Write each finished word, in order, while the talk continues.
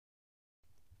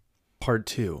Part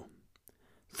 2.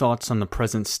 Thoughts on the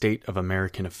present state of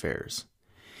American affairs.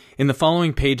 In the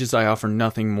following pages I offer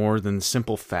nothing more than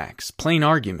simple facts, plain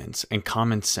arguments, and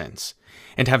common sense,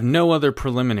 and have no other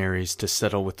preliminaries to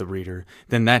settle with the reader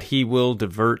than that he will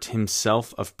divert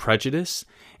himself of prejudice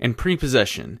and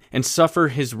prepossession, and suffer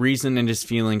his reason and his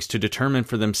feelings to determine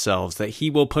for themselves that he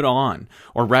will put on,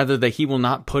 or rather that he will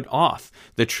not put off,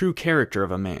 the true character of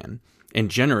a man,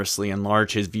 and generously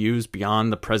enlarge his views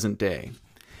beyond the present day.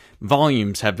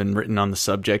 Volumes have been written on the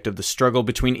subject of the struggle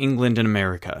between England and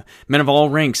America. Men of all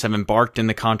ranks have embarked in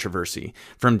the controversy,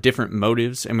 from different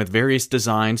motives and with various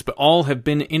designs, but all have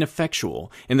been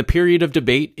ineffectual, and the period of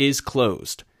debate is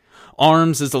closed.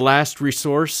 Arms as the last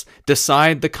resource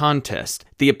decide the contest.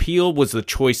 The appeal was the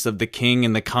choice of the king,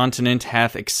 and the continent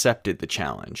hath accepted the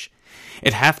challenge.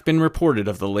 It hath been reported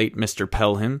of the late Mr.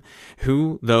 Pelham,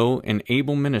 who, though an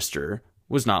able minister,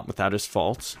 was not without his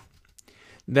faults,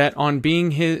 that on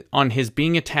his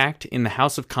being attacked in the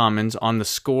House of Commons on the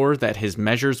score that his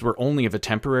measures were only of a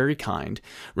temporary kind,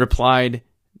 replied,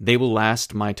 "They will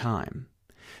last my time."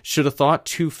 Should a thought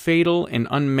too fatal and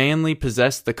unmanly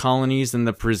possess the colonies in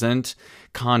the present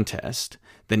contest,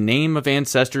 the name of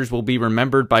ancestors will be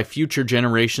remembered by future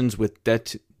generations with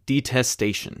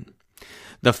detestation.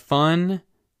 The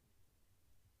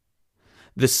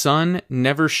sun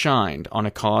never shined on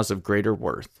a cause of greater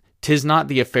worth. 'Tis not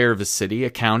the affair of a city, a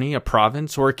county, a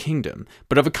province, or a kingdom,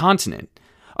 but of a continent,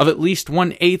 of at least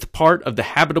 1/8 part of the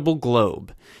habitable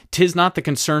globe. 'Tis not the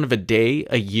concern of a day,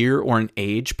 a year, or an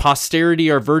age.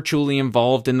 Posterity are virtually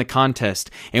involved in the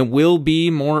contest, and will be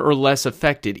more or less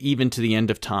affected, even to the end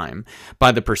of time,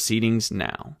 by the proceedings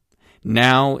now.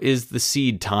 Now is the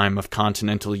seed time of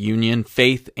continental union,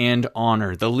 faith, and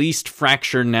honor. The least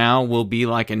fracture now will be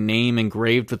like a name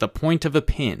engraved with the point of a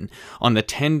pin on the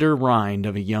tender rind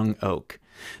of a young oak.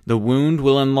 The wound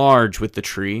will enlarge with the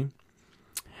tree,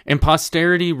 and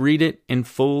posterity read it in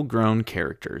full-grown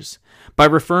characters. By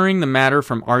referring the matter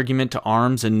from argument to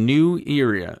arms, a new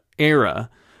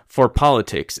era for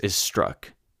politics is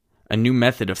struck. A new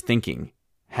method of thinking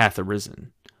hath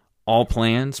arisen. All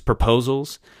plans,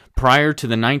 proposals, prior to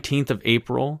the 19th of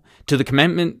April, to the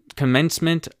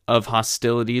commencement of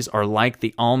hostilities, are like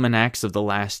the almanacs of the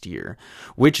last year,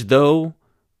 which, though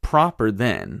proper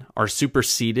then, are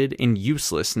superseded and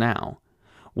useless now.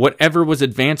 Whatever was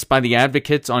advanced by the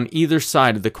advocates on either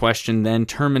side of the question then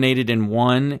terminated in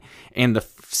one and the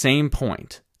same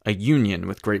point, a union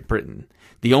with Great Britain.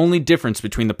 The only difference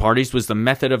between the parties was the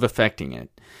method of effecting it,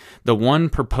 the one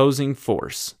proposing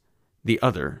force, the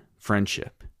other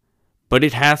friendship. But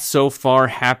it hath so far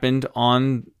happened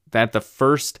on that the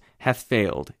first hath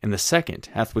failed, and the second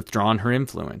hath withdrawn her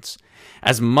influence.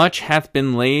 As much hath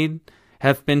been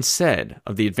said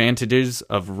of the advantages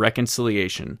of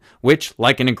reconciliation, which,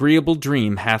 like an agreeable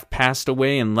dream, hath passed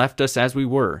away and left us as we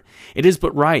were. It is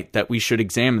but right that we should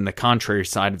examine the contrary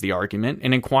side of the argument,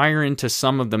 and inquire into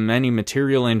some of the many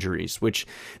material injuries which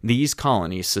these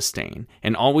colonies sustain,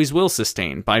 and always will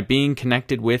sustain, by being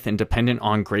connected with and dependent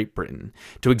on Great Britain.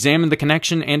 To examine the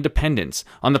connection and dependence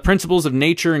on the principles of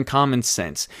nature and common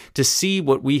sense, to see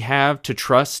what we have to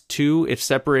trust to if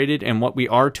separated, and what we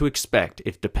are to expect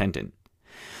if dependent.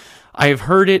 I have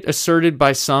heard it asserted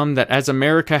by some that as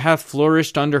America hath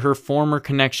flourished under her former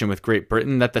connection with Great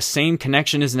Britain, that the same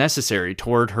connection is necessary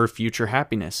toward her future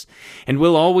happiness, and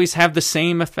will always have the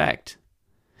same effect.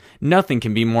 Nothing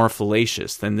can be more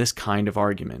fallacious than this kind of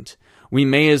argument. We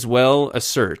may as well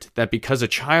assert that because a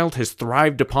child has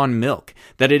thrived upon milk,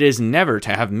 that it is never to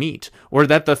have meat, or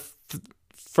that the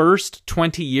first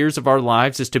 20 years of our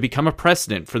lives is to become a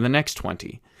precedent for the next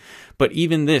 20. But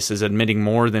even this is admitting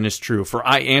more than is true, for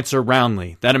I answer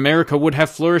roundly that America would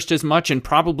have flourished as much, and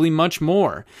probably much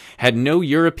more, had no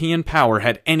European power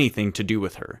had anything to do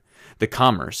with her. The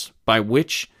commerce by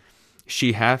which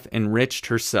she hath enriched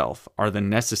herself are the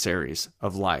necessaries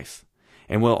of life,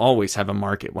 and will always have a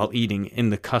market while eating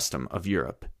in the custom of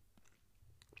Europe.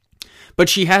 But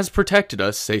she has protected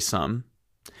us, say some.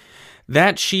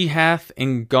 That she hath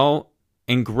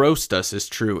engrossed us is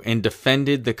true, and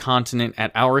defended the continent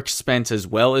at our expense as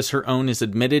well as her own is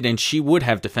admitted, and she would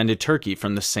have defended Turkey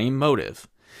from the same motive,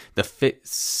 the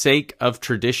sake of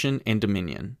tradition and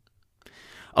dominion.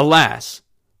 Alas,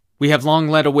 we have long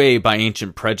led away by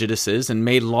ancient prejudices, and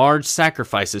made large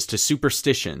sacrifices to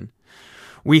superstition.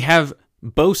 We have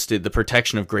boasted the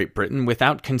protection of Great Britain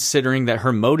without considering that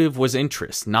her motive was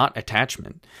interest, not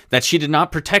attachment, that she did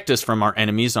not protect us from our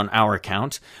enemies on our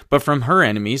account, but from her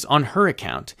enemies on her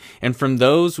account, and from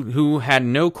those who had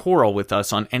no quarrel with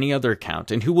us on any other account,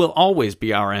 and who will always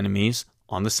be our enemies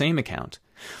on the same account.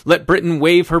 Let Britain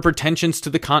waive her pretensions to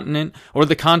the continent, or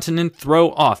the continent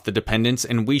throw off the dependence,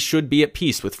 and we should be at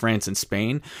peace with France and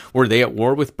Spain, were they at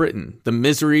war with Britain. The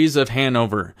miseries of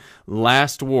Hanover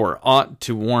last war ought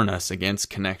to warn us against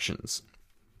connections.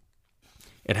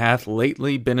 It hath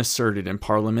lately been asserted in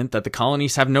Parliament that the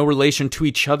colonies have no relation to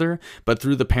each other but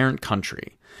through the parent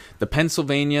country. The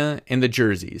Pennsylvania and the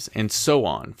Jerseys, and so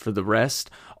on, for the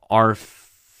rest, are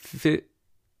sifter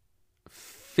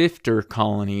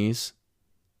colonies.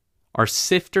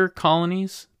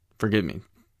 Forgive me,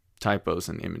 typos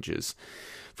and images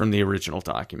from the original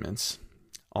documents.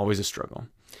 Always a struggle.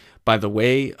 By the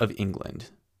way of England.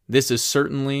 This is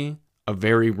certainly a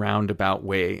very roundabout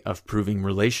way of proving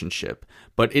relationship,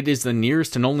 but it is the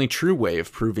nearest and only true way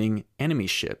of proving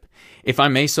enemyship, if I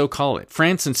may so call it.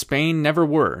 France and Spain never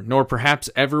were, nor perhaps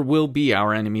ever will be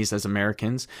our enemies as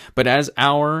Americans, but as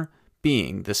our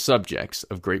being the subjects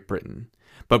of Great Britain.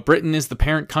 But Britain is the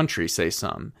parent country, say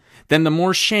some. Then the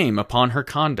more shame upon her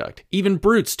conduct. Even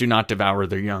brutes do not devour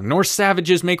their young, nor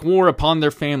savages make war upon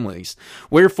their families.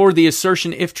 Wherefore the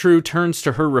assertion, if true, turns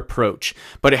to her reproach.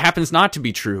 But it happens not to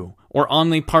be true, or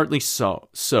only partly so.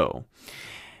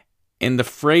 And the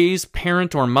phrase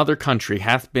parent or mother country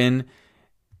hath been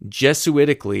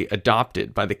Jesuitically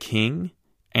adopted by the king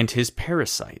and his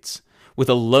parasites, with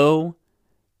a low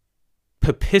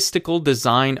papistical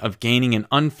design of gaining an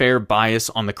unfair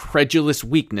bias on the credulous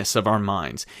weakness of our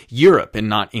minds. Europe, and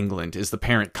not England, is the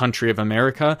parent country of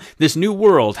America. This new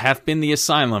world hath been the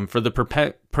asylum for the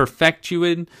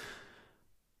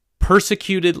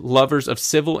persecuted lovers of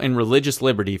civil and religious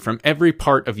liberty from every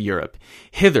part of Europe.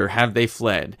 Hither have they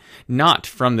fled, not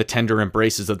from the tender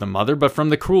embraces of the mother, but from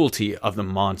the cruelty of the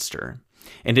monster.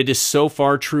 And it is so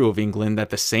far true of England that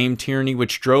the same tyranny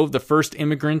which drove the first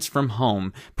immigrants from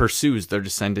home pursues their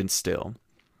descendants still.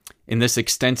 In this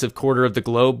extensive quarter of the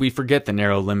globe, we forget the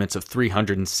narrow limits of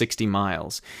 360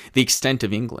 miles, the extent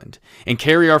of England, and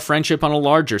carry our friendship on a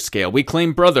larger scale. We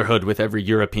claim brotherhood with every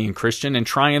European Christian and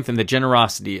triumph in the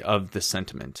generosity of the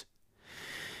sentiment.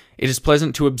 It is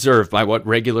pleasant to observe by what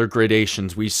regular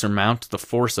gradations we surmount the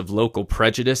force of local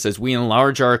prejudice as we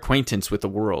enlarge our acquaintance with the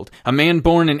world. A man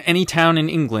born in any town in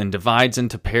England divides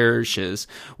into parishes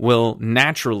will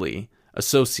naturally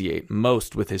associate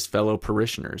most with his fellow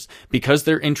parishioners, because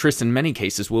their interests in many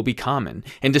cases will be common,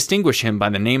 and distinguish him by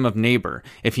the name of neighbor.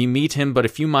 If he meet him but a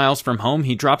few miles from home,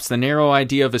 he drops the narrow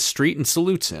idea of a street and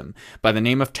salutes him by the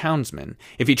name of townsman.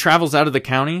 If he travels out of the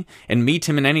county and meet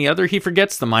him in any other, he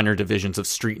forgets the minor divisions of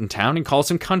street and town and calls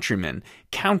him countryman,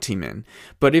 countyman.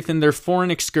 But if in their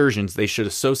foreign excursions they should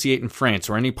associate in France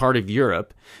or any part of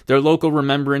Europe, their local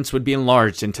remembrance would be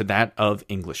enlarged into that of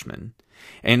Englishmen.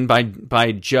 And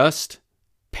by just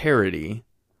parity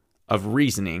of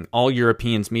reasoning, all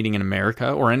Europeans meeting in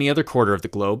America or any other quarter of the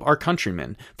globe are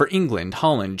countrymen. For England,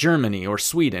 Holland, Germany, or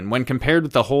Sweden, when compared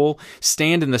with the whole,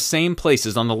 stand in the same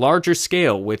places on the larger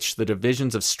scale which the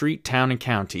divisions of street, town, and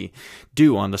county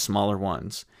do on the smaller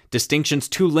ones. Distinctions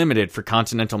too limited for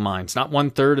continental minds. Not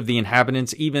 1/3 of the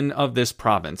inhabitants even of this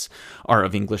province are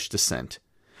of English descent.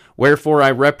 Wherefore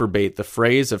I reprobate the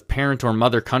phrase of parent or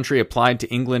mother country applied to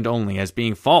England only as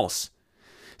being false,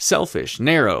 selfish,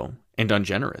 narrow, and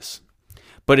ungenerous.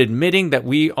 But admitting that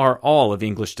we are all of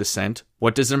English descent,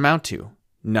 what does it amount to?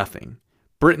 Nothing.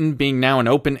 Britain, being now an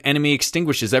open enemy,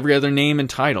 extinguishes every other name and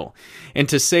title, and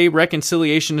to say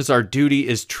reconciliation is our duty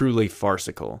is truly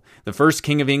farcical. The first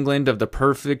king of England of the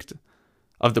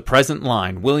present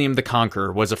line, William the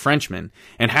Conqueror, was a Frenchman,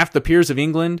 and half the peers of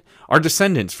England are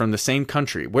descendants from the same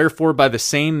country. Wherefore, by the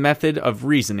same method of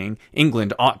reasoning,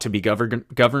 England ought to be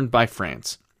governed by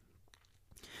France.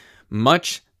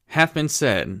 Much hath been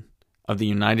said of the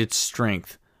united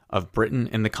strength of Britain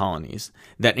and the colonies,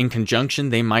 that in conjunction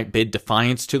they might bid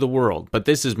defiance to the world, but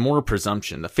this is more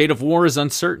presumption. The fate of war is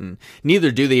uncertain, neither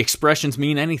do the expressions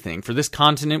mean anything, for this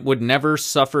continent would never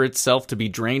suffer itself to be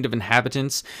drained of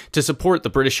inhabitants to support the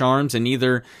British arms in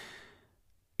either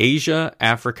Asia,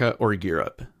 Africa, or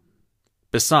Europe.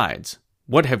 Besides,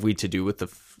 what have we to do with the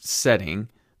setting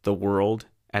the world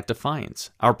at defiance?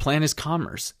 Our plan is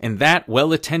commerce, and that,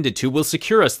 well attended to, will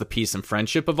secure us the peace and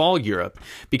friendship of all Europe,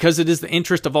 because it is the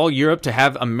interest of all Europe to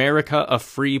have America a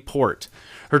free port.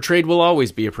 Her trade will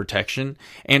always be a protection,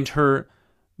 and her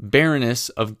barrenness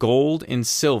of gold and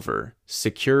silver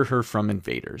secure her from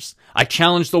invaders. I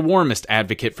challenge the warmest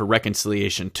advocate for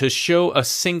reconciliation to show a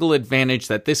single advantage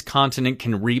that this continent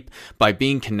can reap by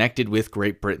being connected with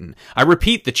Great Britain. I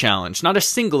repeat the challenge. Not a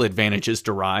single advantage is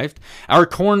derived. Our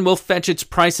corn will fetch its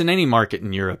price in any market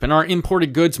in Europe, and our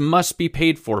imported goods must be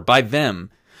paid for by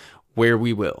them where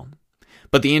we will.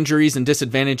 But the injuries and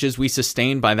disadvantages we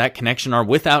sustain by that connection are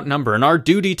without number, and our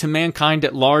duty to mankind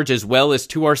at large as well as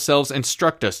to ourselves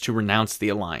instruct us to renounce the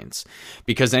alliance,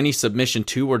 because any submission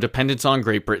to or dependence on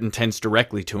Great Britain tends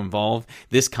directly to involve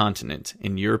this continent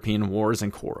in European wars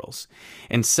and quarrels,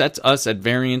 and sets us at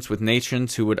variance with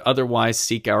nations who would otherwise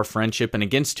seek our friendship and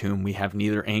against whom we have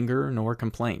neither anger nor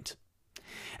complaint.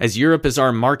 As Europe is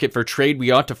our market for trade, we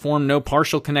ought to form no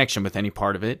partial connection with any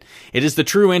part of it. It is the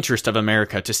true interest of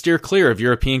America to steer clear of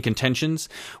European contentions,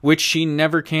 which she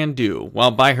never can do, while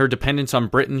by her dependence on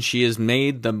Britain she is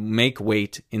made the make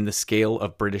weight in the scale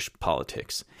of British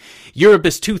politics. Europe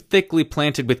is too thickly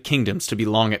planted with kingdoms to be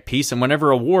long at peace, and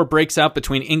whenever a war breaks out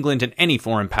between England and any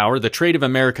foreign power, the trade of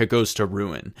America goes to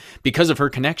ruin, because of her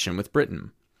connection with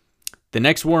Britain. The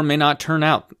next war may not turn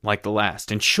out like the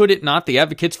last, and should it not, the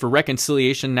advocates for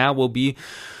reconciliation now will be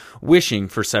wishing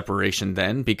for separation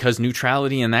then, because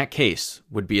neutrality in that case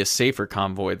would be a safer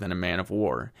convoy than a man of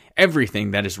war.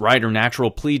 Everything that is right or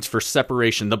natural pleads for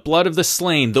separation. The blood of the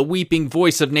slain, the weeping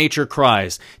voice of nature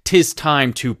cries, "'Tis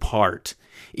time to part."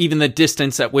 Even the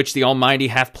distance at which the Almighty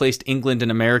hath placed England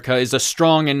and America is a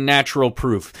strong and natural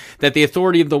proof that the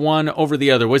authority of the one over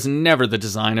the other was never the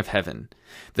design of heaven.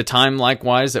 The time,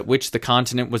 likewise, at which the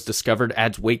continent was discovered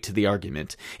adds weight to the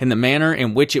argument, and the manner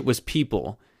in which it was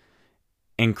peopled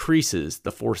increases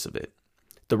the force of it.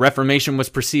 The Reformation was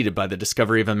preceded by the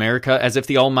discovery of America, as if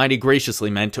the Almighty graciously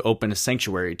meant to open a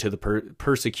sanctuary to the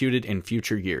persecuted in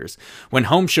future years, when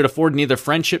home should afford neither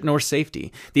friendship nor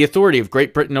safety. The authority of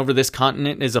Great Britain over this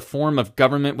continent is a form of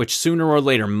government which sooner or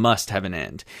later must have an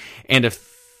end, and a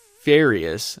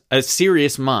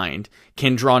serious mind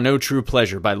can draw no true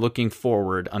pleasure by looking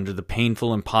forward under the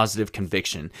painful and positive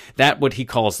conviction that what he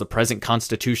calls the present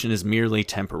Constitution is merely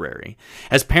temporary.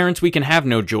 As parents, we can have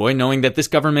no joy knowing that this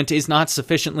government is not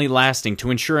sufficiently lasting to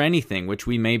ensure anything which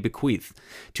we may bequeath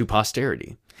to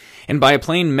posterity. And by a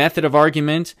plain method of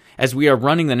argument, as we are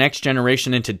running the next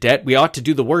generation into debt, we ought to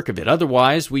do the work of it.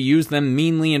 Otherwise, we use them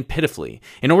meanly and pitifully.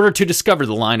 In order to discover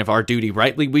the line of our duty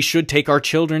rightly, we should take our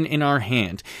children in our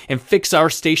hand and fix our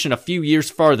station a few years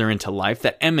farther into life,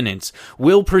 that eminence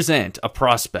will present a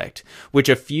prospect which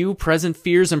a few present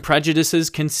fears and prejudices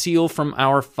conceal from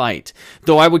our fight.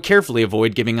 Though I would carefully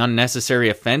avoid giving unnecessary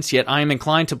offense, yet I am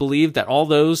inclined to believe that all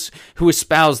those who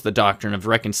espouse the doctrine of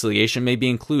reconciliation may be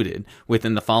included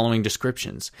within the following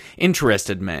descriptions: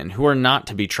 interested men who are not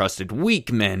to be trusted,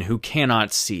 weak men who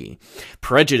cannot see,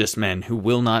 prejudiced men who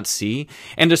will not see,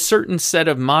 and a certain set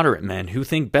of moderate men who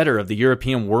think better of the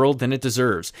European world than it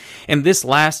deserves. And this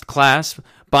last class,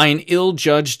 by an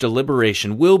ill-judged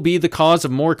deliberation, will be the cause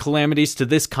of more calamities to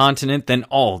this continent than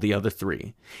all the other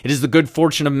three. It is the good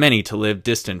fortune of many to live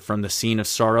distant from the scene of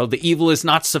sorrow. The evil is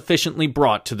not sufficiently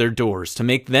brought to their doors to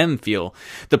make them feel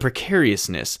the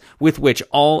precariousness with which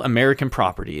all American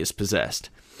property is possessed.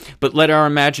 But let our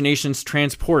imaginations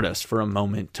transport us for a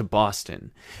moment to Boston.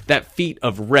 That feat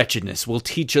of wretchedness will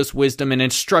teach us wisdom and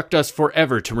instruct us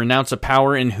forever to renounce a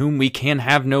power in whom we can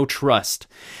have no trust.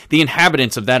 The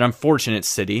inhabitants of that unfortunate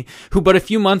city, who but a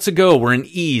few months ago were in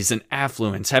ease and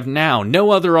affluence, have now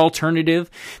no other alternative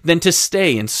than to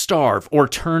stay and starve or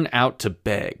turn out to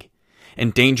beg.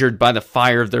 Endangered by the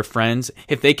fire of their friends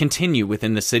if they continue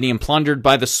within the city, and plundered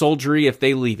by the soldiery if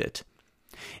they leave it.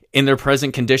 In their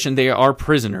present condition, they are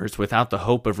prisoners without the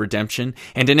hope of redemption,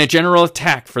 and in a general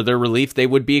attack for their relief, they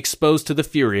would be exposed to the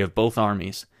fury of both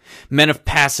armies. Men of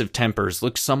passive tempers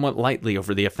look somewhat lightly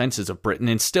over the offenses of Britain,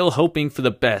 and still hoping for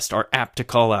the best, are apt to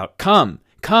call out, "Come,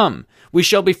 come, we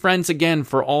shall be friends again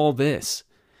for all this."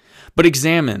 But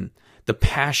examine the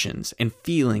passions and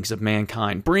feelings of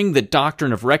mankind. Bring the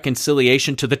doctrine of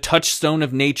reconciliation to the touchstone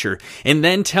of nature, and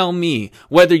then tell me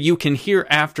whether you can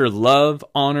hereafter love,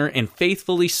 honor, and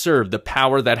faithfully serve the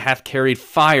power that hath carried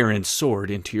fire and sword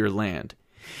into your land.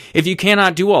 If you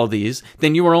cannot do all these,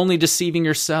 then you are only deceiving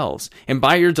yourselves, and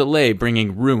by your delay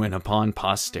bringing ruin upon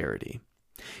posterity.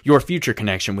 Your future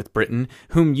connection with Britain,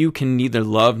 whom you can neither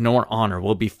love nor honor,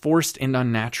 will be forced and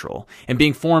unnatural, and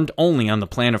being formed only on the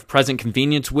plan of present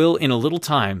convenience will, in a little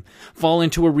time, fall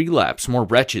into a relapse more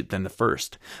wretched than the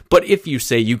first. But if you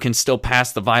say you can still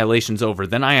pass the violations over,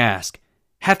 then I ask,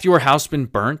 hath your house been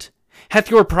burnt? Hath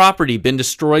your property been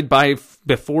destroyed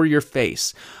before your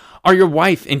face? Are your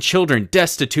wife and children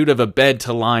destitute of a bed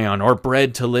to lie on or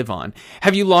bread to live on?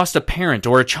 Have you lost a parent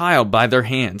or a child by their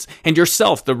hands, and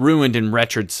yourself the ruined and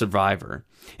wretched survivor?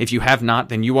 If you have not,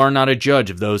 then you are not a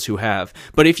judge of those who have.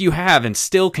 But if you have and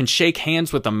still can shake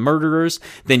hands with the murderers,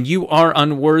 then you are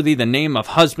unworthy the name of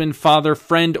husband, father,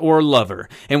 friend, or lover.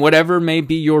 And whatever may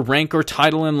be your rank or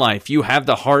title in life, you have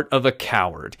the heart of a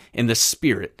coward and the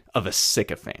spirit of a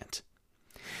sycophant.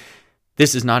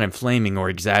 This is not inflaming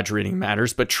or exaggerating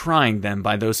matters, but trying them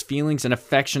by those feelings and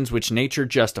affections which nature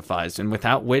justifies, and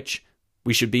without which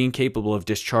we should be incapable of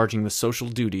discharging the social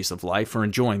duties of life or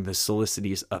enjoying the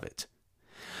felicities of it.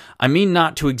 I mean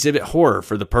not to exhibit horror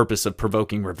for the purpose of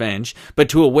provoking revenge, but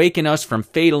to awaken us from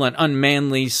fatal and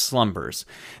unmanly slumbers,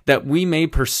 that we may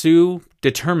pursue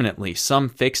determinately some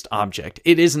fixed object.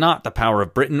 It is not the power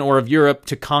of Britain or of Europe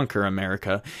to conquer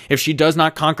America. If she does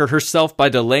not conquer herself by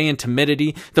delay and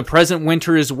timidity, the present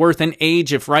winter is worth an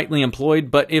age if rightly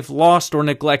employed, but if lost or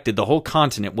neglected, the whole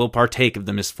continent will partake of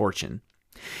the misfortune.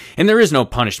 And there is no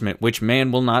punishment which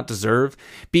man will not deserve,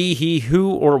 be he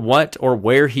who or what or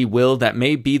where he will, that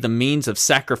may be the means of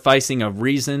sacrificing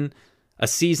a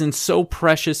season so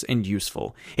precious and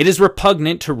useful. It is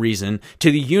repugnant to reason, to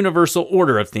the universal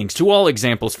order of things, to all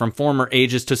examples from former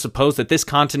ages, to suppose that this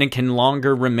continent can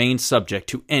longer remain subject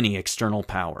to any external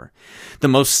power. The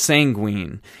most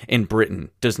sanguine in Britain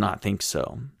does not think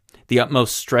so. The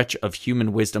utmost stretch of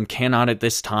human wisdom cannot at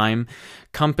this time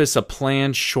compass a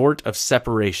plan short of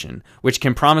separation, which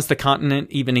can promise the continent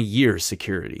even a year's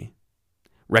security.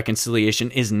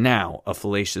 Reconciliation is now a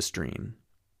fallacious dream.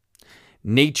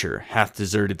 Nature hath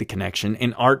deserted the connection,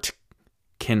 and art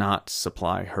cannot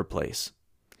supply her place.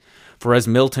 For as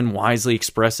Milton wisely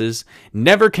expresses,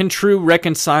 never can true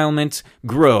reconcilement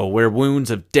grow where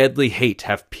wounds of deadly hate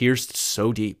have pierced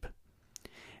so deep.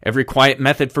 Every quiet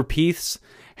method for peace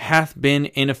hath been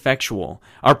ineffectual.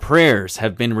 Our prayers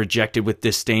have been rejected with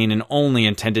disdain, and only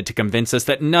intended to convince us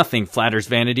that nothing flatters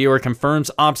vanity or confirms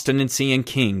obstinacy in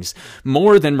kings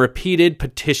more than repeated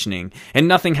petitioning, and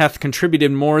nothing hath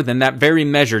contributed more than that very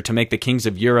measure to make the kings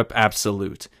of Europe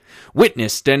absolute.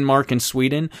 Witness Denmark and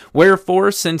Sweden.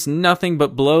 Wherefore, since nothing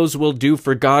but blows will do,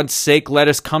 for God's sake, let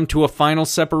us come to a final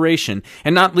separation,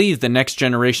 and not leave the next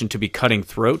generation to be cutting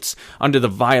throats under the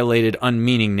violated,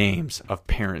 unmeaning names of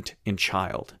parent and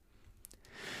child.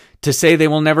 To say they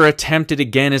will never attempt it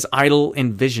again is idle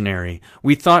and visionary.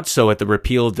 We thought so at the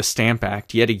repeal of the Stamp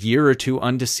Act, yet a year or two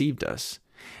undeceived us.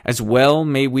 As well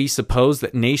may we suppose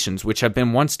that nations which have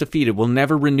been once defeated will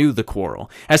never renew the quarrel.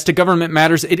 As to government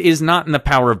matters, it is not in the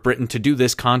power of Britain to do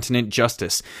this continent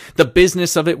justice. The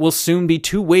business of it will soon be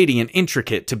too weighty and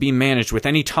intricate to be managed with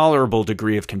any tolerable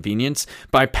degree of convenience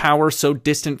by power so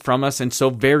distant from us and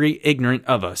so very ignorant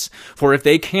of us. For if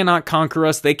they cannot conquer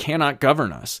us, they cannot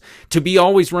govern us. To be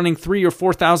always running 3,000 or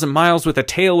 4,000 miles with a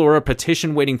tale or a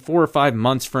petition waiting 4 or 5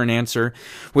 months for an answer,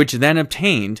 which then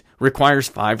obtained requires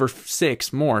 5 or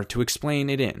 6 more to explain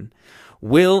it in,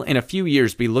 will in a few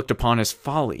years be looked upon as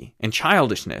folly and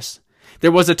childishness.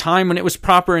 There was a time when it was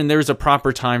proper, and there is a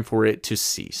proper time for it to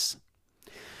cease.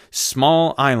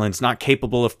 Small islands not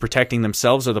capable of protecting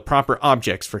themselves are the proper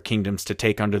objects for kingdoms to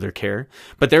take under their care,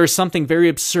 but there is something very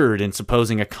absurd in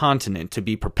supposing a continent to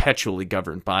be perpetually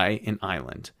governed by an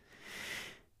island.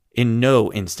 In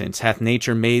no instance hath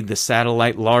nature made the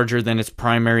satellite larger than its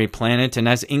primary planet, and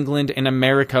as England and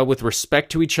America with respect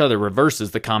to each other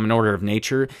reverses the common order of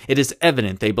nature, it is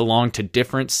evident they belong to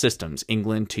different systems,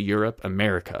 England to Europe,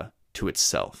 America to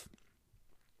itself.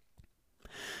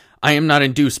 I am not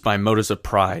induced by motives of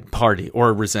pride, party,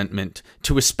 or resentment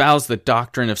to espouse the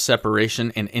doctrine of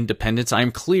separation and independence. I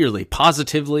am clearly,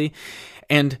 positively,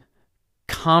 and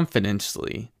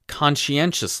conscientiously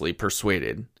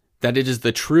persuaded that it is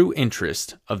the true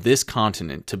interest of this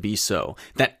continent to be so,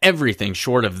 that everything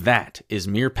short of that is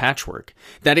mere patchwork,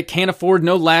 that it can afford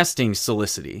no lasting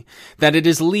felicity, that it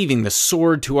is leaving the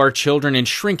sword to our children and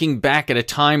shrinking back at a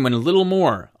time when a little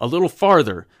more, a little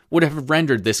farther, would have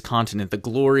rendered this continent the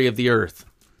glory of the earth.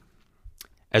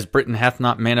 As Britain hath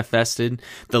not manifested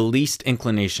the least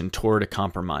inclination toward a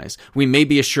compromise, we may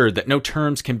be assured that no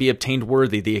terms can be obtained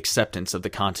worthy the acceptance of the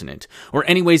continent, or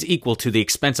anyways equal to the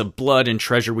expense of blood and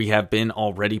treasure we have been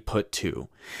already put to.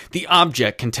 The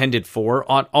object contended for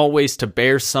ought always to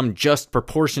bear some just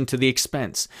proportion to the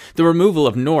expense. The removal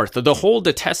of North, of the whole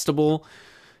detestable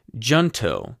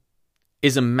junto,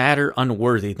 is a matter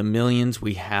unworthy the millions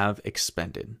we have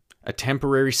expended. A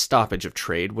temporary stoppage of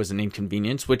trade was an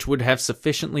inconvenience which would have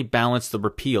sufficiently balanced the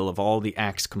repeal of all the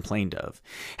acts complained of,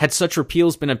 had such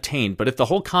repeals been obtained. But if the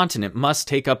whole continent must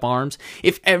take up arms,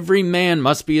 if every man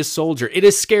must be a soldier, it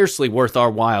is scarcely worth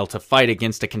our while to fight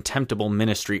against a contemptible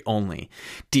ministry only.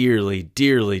 Dearly,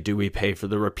 dearly do we pay for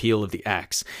the repeal of the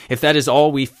acts, if that is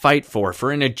all we fight for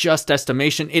in a just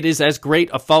estimation it is as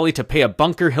great a folly to pay a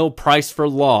Bunker Hill price for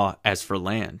law as for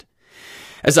land.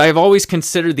 As I have always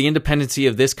considered the independency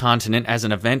of this continent as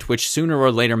an event which sooner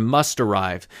or later must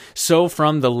arrive, so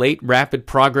from the late rapid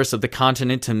progress of the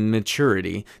continent to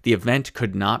maturity, the event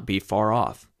could not be far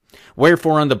off.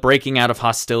 Wherefore, on the breaking out of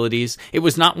hostilities, it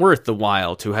was not worth the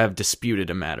while to have disputed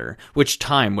a matter, which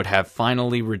time would have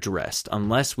finally redressed,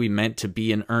 unless we meant to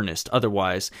be in earnest.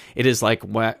 Otherwise, it is like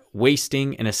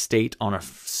wasting an estate on a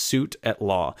suit at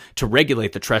law, to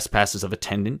regulate the trespasses of a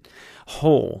tenant.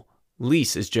 Whole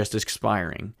lease is just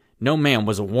expiring. No man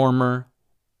was a warmer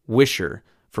wisher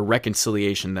for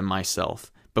reconciliation than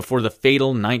myself, before the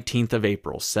fatal 19th of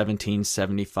April,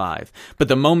 1775. But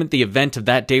the moment the event of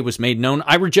that day was made known,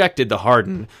 I rejected the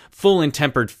hardened,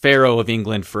 full-intempered Pharaoh of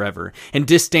England forever, and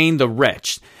disdained the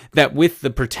wretch that with the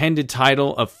pretended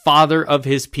title of father of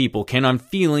his people can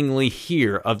unfeelingly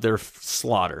hear of their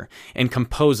slaughter, and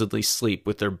composedly sleep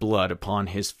with their blood upon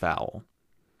his foul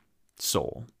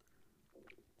soul.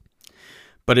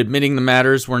 But admitting the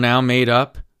matters were now made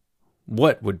up,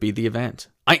 what would be the event?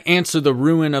 I answer the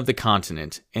ruin of the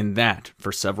continent, and that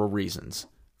for several reasons.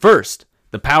 First,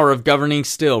 the power of governing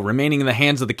still remaining in the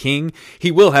hands of the king,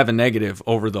 he will have a negative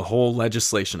over the whole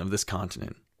legislation of this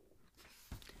continent.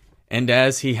 And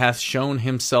as he hath shown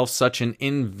himself such an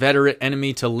inveterate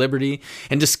enemy to liberty,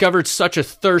 and discovered such a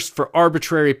thirst for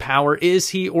arbitrary power,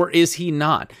 is he, or is he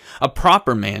not, a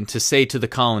proper man to say to the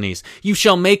colonies, you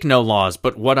shall make no laws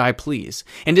but what I please?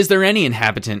 And is there any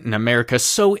inhabitant in America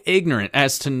so ignorant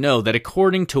as to know that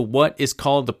according to what is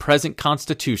called the present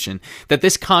Constitution, that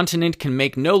this continent can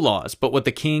make no laws but what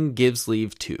the king gives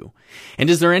leave to? And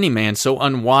is there any man so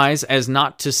unwise as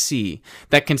not to see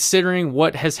that considering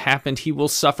what has happened, he will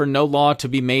suffer no law to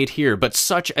be made here, but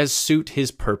such as suit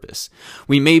his purpose?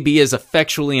 We may be as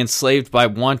effectually enslaved by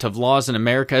want of laws in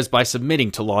America as by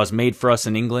submitting to laws made for us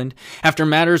in England. After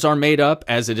matters are made up,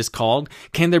 as it is called,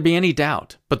 can there be any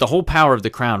doubt? But the whole power of the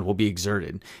crown will be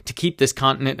exerted to keep this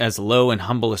continent as low and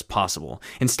humble as possible.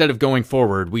 Instead of going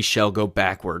forward, we shall go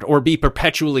backward, or be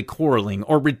perpetually quarreling,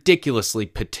 or ridiculously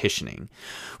petitioning.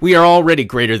 We are already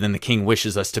greater than the king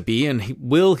wishes us to be, and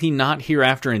will he not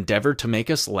hereafter endeavor to make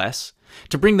us less?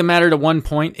 To bring the matter to one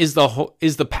point, is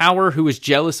the power who is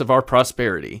jealous of our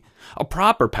prosperity a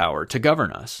proper power to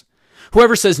govern us?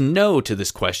 Whoever says no to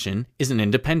this question is an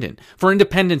independent, for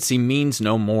independency means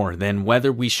no more than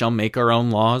whether we shall make our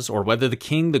own laws, or whether the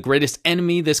king, the greatest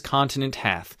enemy this continent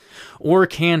hath, or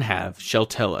can have, shall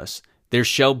tell us, there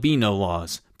shall be no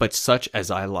laws, but such as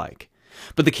I like.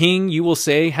 But the king, you will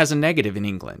say, has a negative in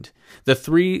England.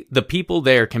 The people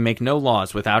there can make no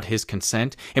laws without his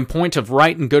consent. In point of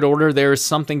right and good order, there is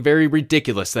something very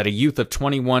ridiculous that a youth of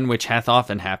 21, which hath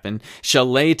often happened, shall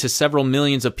lay to several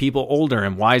millions of people older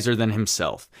and wiser than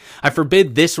himself. I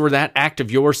forbid this or that act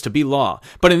of yours to be law,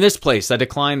 but in this place I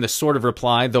decline the sort of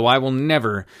reply, though I will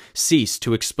never cease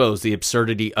to expose the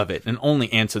absurdity of it, and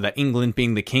only answer that England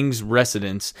being the king's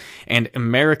residence, and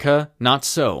America not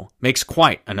so, makes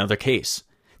quite another case.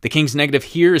 The king's negative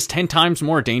here is 10 times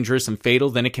more dangerous and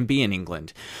fatal than it can be in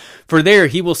England. For there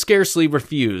he will scarcely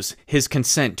refuse his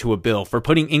consent to a bill for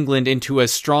putting England into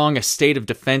as strong a state of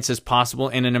defense as possible,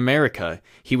 and in America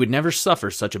he would never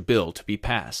suffer such a bill to be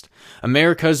passed.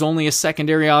 America is only a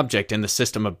secondary object in the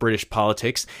system of British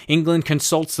politics. England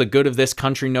consults the good of this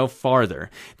country no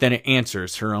farther than it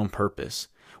answers her own purpose.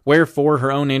 Wherefore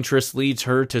her own interest leads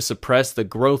her to suppress the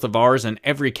growth of ours in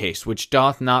every case which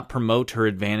doth not promote her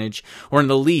advantage, or in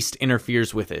the least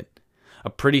interferes with it. A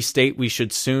pretty state we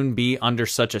should soon be under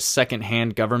such a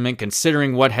second-hand government,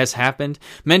 considering what has happened.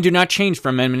 Men do not change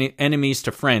from enemies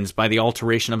to friends by the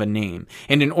alteration of a name,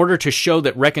 and in order to show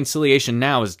that reconciliation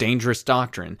now is dangerous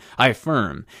doctrine, I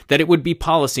affirm that it would be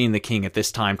policy in the king at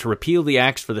this time to repeal the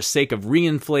acts for the sake of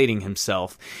reinflating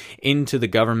himself into the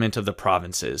government of the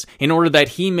provinces, in order that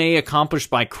he may accomplish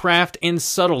by craft and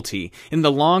subtlety in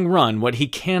the long run what he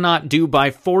cannot do by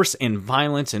force and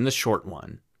violence in the short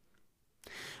one.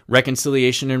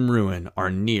 Reconciliation and ruin are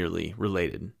nearly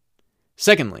related.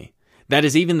 Secondly, that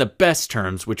is even the best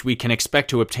terms which we can expect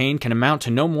to obtain can amount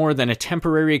to no more than a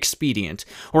temporary expedient,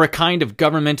 or a kind of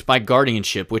government by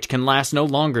guardianship which can last no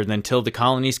longer than till the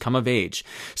colonies come of age.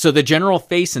 So the general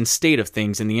face and state of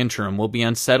things in the interim will be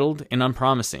unsettled and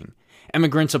unpromising.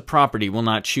 Emigrants of property will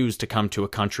not choose to come to a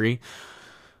country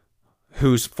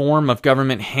whose form of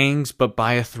government hangs but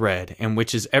by a thread, and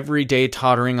which is every day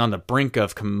tottering on the brink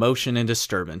of commotion and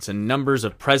disturbance, and numbers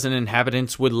of present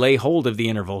inhabitants would lay hold of the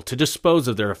interval to dispose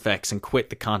of their effects and quit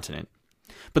the continent.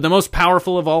 But the most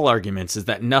powerful of all arguments is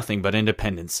that nothing but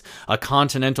independence, a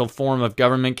continental form of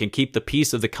government, can keep the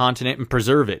peace of the continent and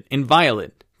preserve it,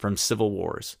 inviolate, from civil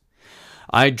wars.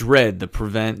 I dread the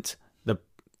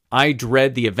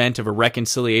event of a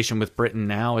reconciliation with Britain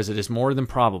now, as it is more than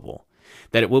probable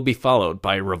that it will be followed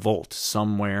by a revolt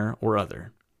somewhere or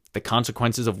other, the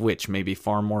consequences of which may be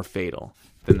far more fatal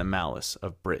than the malice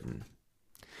of Britain.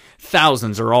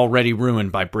 Thousands are already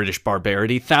ruined by British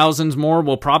barbarity. Thousands more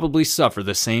will probably suffer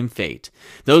the same fate.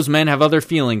 Those men have other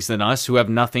feelings than us who have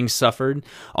nothing suffered.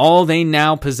 All they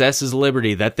now possess is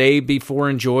liberty that they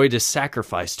before enjoyed is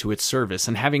sacrificed to its service,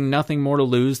 and having nothing more to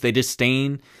lose, they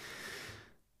disdain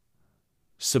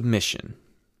submission.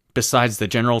 Besides, the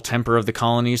general temper of the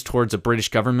colonies towards a British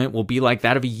government will be like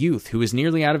that of a youth who is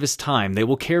nearly out of his time. They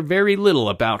will care very little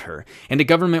about her, and a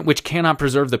government which cannot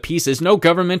preserve the peace is no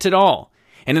government at all.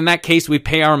 And in that case we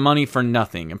pay our money for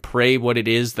nothing, and pray what it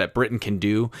is that Britain can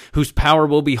do, whose power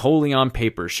will be wholly on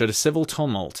paper, should a civil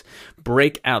tumult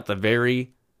break out the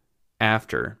very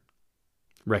after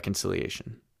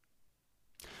reconciliation.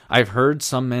 I have heard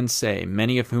some men say,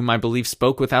 many of whom I believe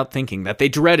spoke without thinking, that they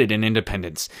dreaded an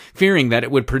independence, fearing that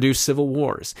it would produce civil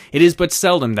wars. It is but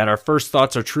seldom that our first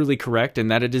thoughts are truly correct,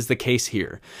 and that it is the case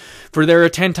here. For there are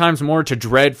 10 times more to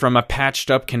dread from a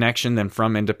patched-up connection than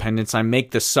from independence. I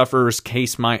make the sufferer's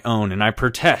case my own, and I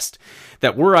protest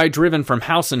that were I driven from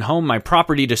house and home, my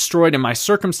property destroyed, and my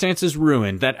circumstances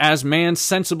ruined, that as man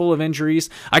sensible of injuries,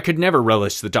 I could never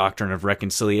relish the doctrine of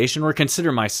reconciliation, or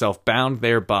consider myself bound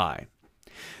thereby.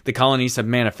 The colonies have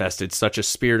manifested such a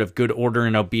spirit of good order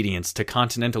and obedience to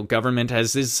continental government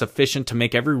as is sufficient to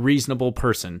make every reasonable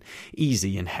person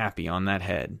easy and happy on that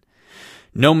head.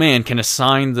 No man can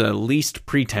assign the least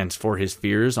pretense for his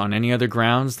fears on any other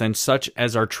grounds than such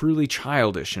as are truly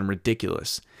childish and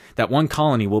ridiculous, that one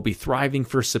colony will be thriving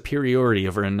for superiority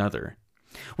over another.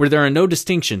 Where there are no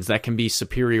distinctions that can be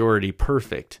superiority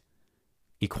perfect,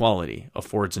 equality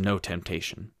affords no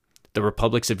temptation. The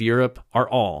republics of Europe are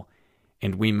all,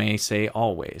 and we may say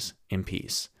always, in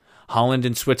peace. Holland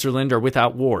and Switzerland are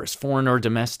without wars, foreign or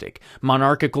domestic.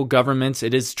 Monarchical governments,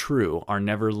 it is true, are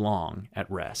never long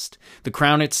at rest. The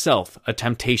crown itself, a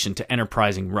temptation to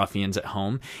enterprising ruffians at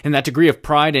home, and that degree of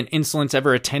pride and insolence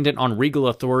ever attendant on regal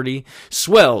authority,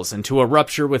 swells into a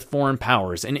rupture with foreign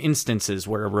powers in instances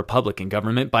where a republican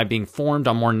government, by being formed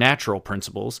on more natural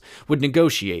principles, would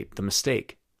negotiate the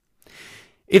mistake.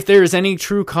 If there is any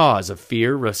true cause of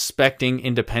fear respecting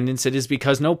independence, it is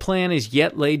because no plan is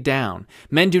yet laid down.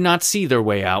 Men do not see their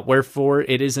way out, wherefore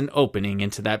it is an opening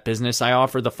into that business. I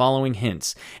offer the following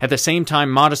hints, at the same time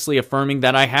modestly affirming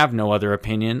that I have no other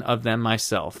opinion of them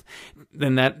myself,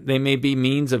 than that they may be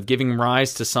means of giving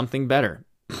rise to something better.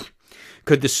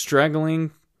 Could the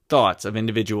straggling thoughts of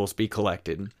individuals be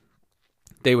collected,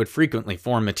 they would frequently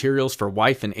form materials for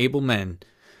wise and able men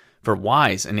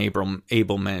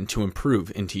to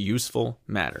improve into useful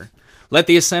matter. Let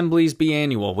the assemblies be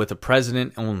annual, with a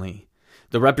president only,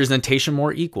 the representation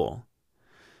more equal,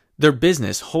 their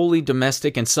business wholly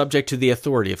domestic and subject to the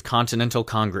authority of Continental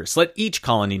Congress. Let each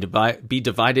colony be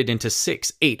divided into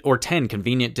 6, 8, or 10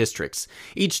 convenient districts,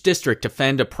 each district to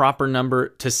send a proper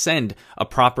number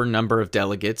of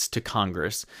delegates to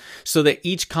Congress, so that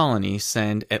each colony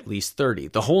send at least 30.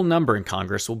 The whole number in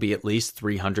Congress will be at least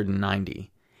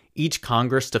 390. Each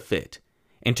Congress to fit,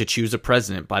 and to choose a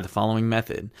president by the following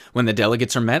method. When the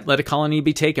delegates are met, let a colony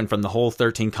be taken from the whole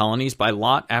 13 colonies by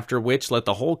lot, after which let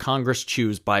the whole Congress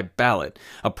choose by ballot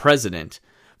a president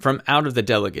from out of the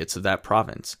delegates of that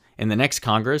province. In the next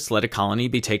Congress, let a colony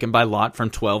be taken by lot from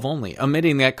 12 only,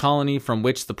 omitting that colony from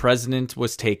which the president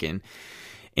was taken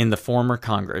in the former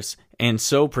Congress, and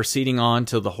so proceeding on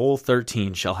till the whole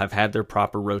 13 shall have had their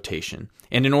proper rotation.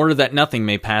 And in order that nothing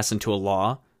may pass into a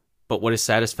law, but what is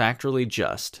satisfactorily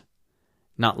just,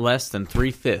 not less than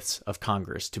 3/5 of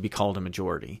Congress to be called a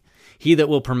majority. He that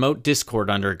will promote discord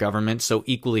under a government so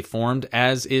equally formed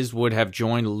as is would have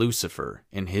joined Lucifer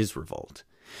in his revolt.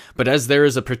 But as there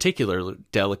is a particular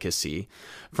delicacy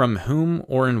from whom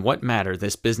or in what matter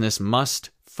this business must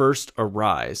first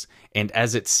arise, and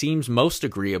as it seems most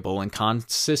agreeable and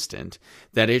consistent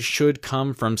that it should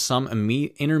come from some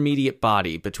intermediate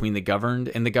body between the governed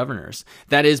and the governors,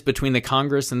 that is, between the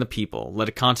Congress and the people, let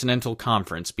a continental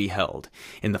conference be held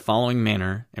in the following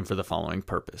manner and for the following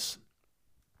purpose.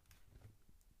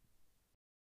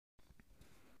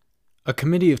 A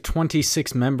committee of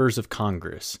 26 members of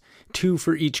Congress, 2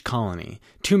 for each colony,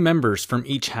 2 members from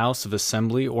each House of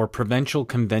Assembly or Provincial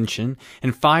Convention,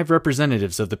 and 5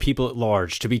 representatives of the people at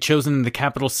large, to be chosen in the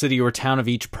capital city or town of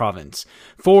each province,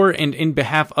 for and in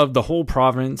behalf of the whole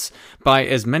province, by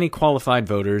as many qualified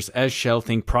voters as shall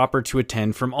think proper to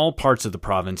attend from all parts of the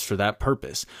province for that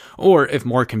purpose, or, if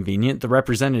more convenient, the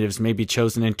representatives may be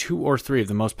chosen in 2 or 3 of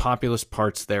the most populous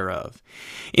parts thereof.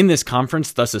 In this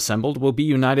conference thus assembled will be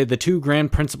united the 2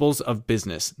 grand principles of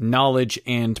business, knowledge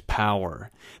and power.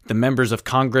 The members of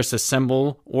Congress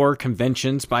assemble or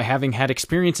conventions by having had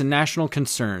experience in national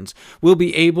concerns, will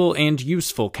be able and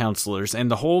useful counselors, and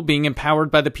the whole being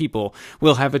empowered by the people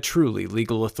will have a truly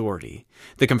legal authority.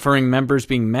 The conferring members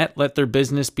being met, let their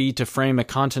business be to frame a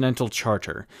continental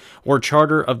charter, or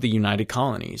charter of the United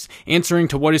Colonies, answering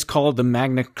to what is called the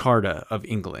Magna Carta of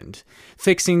England,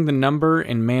 fixing the number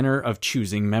and manner of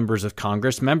choosing members of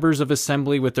Congress, members of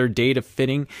Assembly with their date of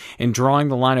fitting, and drawing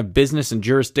the line of business and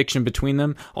jurisdiction between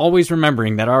them, always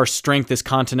remembering that our strength is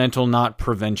continental, not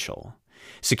provincial.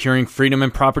 Securing freedom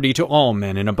and property to all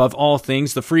men, and above all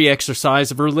things the free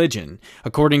exercise of religion,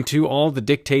 according to all the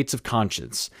dictates of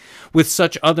conscience, with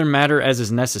such other matter as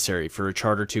is necessary for a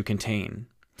charter to contain.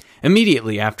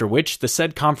 Immediately after which the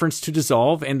said conference to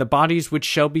dissolve, and the bodies which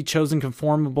shall be chosen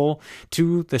conformable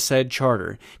to the said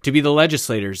charter, to be the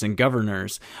legislators and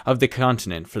governors of the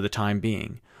continent for the time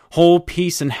being. Whole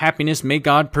peace and happiness may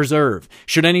God preserve.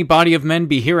 Should any body of men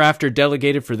be hereafter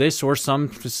delegated for this or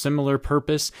some similar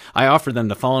purpose, I offer them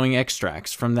the following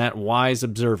extracts from that wise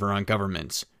observer on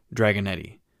governments,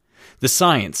 Dragonetti. The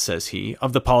science, says he,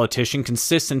 of the politician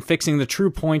consists in fixing the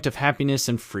true point of happiness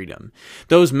and freedom.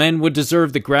 Those men would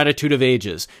deserve the gratitude of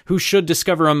ages, who should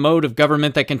discover a mode of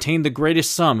government that contained the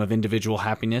greatest sum of individual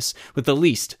happiness with the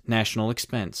least national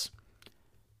expense.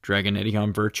 Dragonetti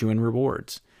on virtue and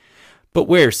rewards. But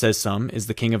where, says some, is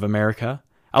the King of America?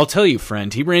 I'll tell you,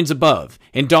 friend, he reigns above,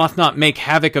 and doth not make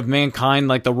havoc of mankind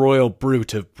like the royal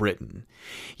brute of Britain.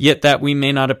 Yet that we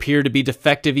may not appear to be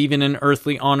defective even in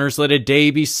earthly honors, let a day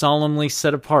be solemnly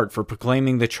set apart for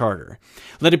proclaiming the charter.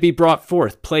 Let it be brought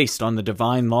forth, placed on the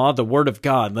divine law, the word of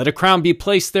God. Let a crown be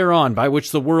placed thereon, by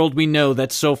which the world we know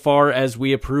that so far as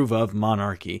we approve of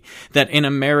monarchy, that in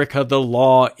America the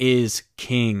law is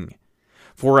king.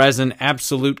 For as in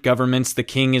absolute governments the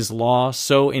king is law,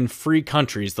 so in free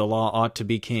countries the law ought to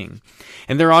be king.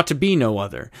 And there ought to be no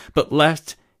other, but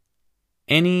lest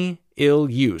any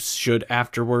ill use should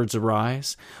afterwards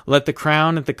arise, let the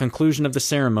crown at the conclusion of the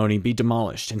ceremony be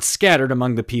demolished, and scattered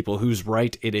among the people whose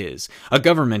right it is. A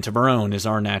government of our own is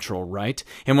our natural right,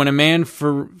 and when a man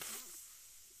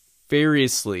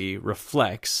variously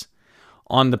reflects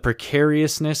on the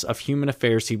precariousness of human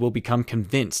affairs, he will become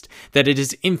convinced that it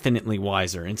is infinitely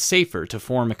wiser and safer to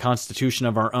form a constitution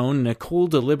of our own in a cool,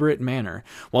 deliberate manner,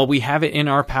 while we have it in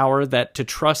our power, that to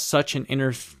trust such an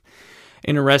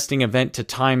interesting event to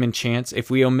time and chance. If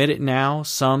we omit it now,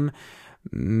 some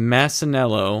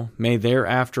Massanello may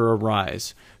thereafter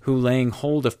arise, who, laying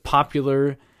hold of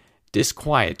popular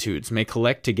disquietudes, may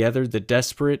collect together the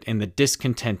desperate and the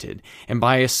discontented, and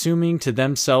by assuming to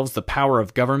themselves the power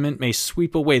of government may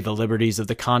sweep away the liberties of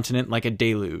the continent like a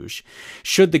deluge.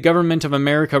 Should the government of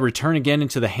America return again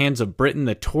into the hands of Britain,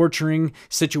 the torturing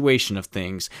situation of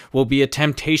things will be a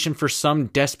temptation for some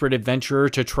desperate adventurer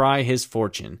to try his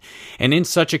fortune, and in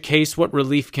such a case what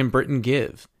relief can Britain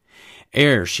give?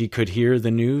 Ere she could hear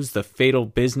the news, the fatal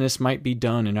business might be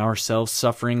done, and ourselves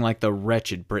suffering like the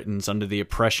wretched Britons under the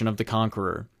oppression of the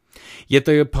conqueror. Yet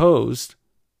they opposed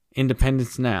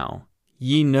independence now.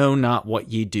 Ye know not what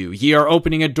ye do. Ye are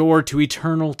opening a door to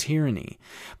eternal tyranny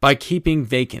by keeping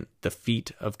vacant the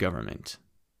feet of government.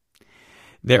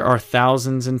 There are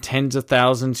thousands and tens of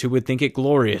thousands who would think it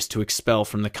glorious to expel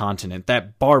from the continent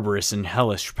that barbarous and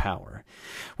hellish power,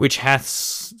 which hath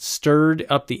stirred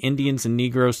up the Indians and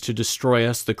Negroes to destroy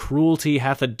us. The cruelty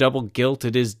hath a double guilt.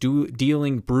 It is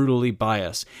dealing brutally by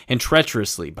us, and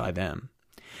treacherously by them.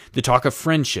 The talk of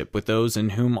friendship with those in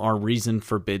whom our reason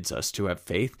forbids us to have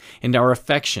faith, and our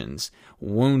affections,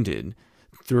 wounded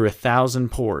through 1,000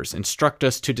 pores, instruct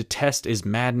us to detest, is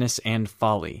madness and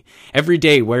folly. Every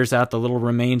day wears out the little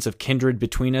remains of kindred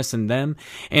between us and them,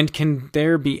 and can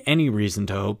there be any reason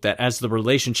to hope that as the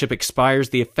relationship expires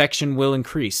the affection will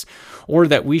increase, or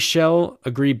that we shall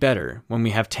agree better when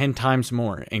we have 10 times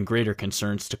more and greater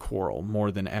concerns to quarrel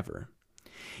more than ever?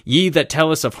 Ye that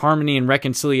tell us of harmony and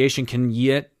reconciliation, can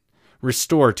yet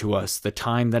restore to us the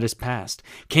time that is past?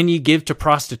 Can ye give to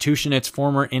prostitution its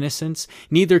former innocence?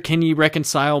 Neither can ye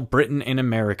reconcile Britain and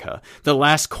America. The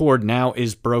last cord now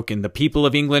is broken. The people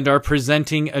of England are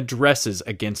presenting addresses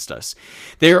against us.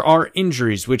 There are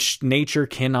injuries which nature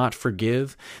cannot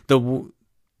forgive.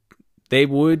 They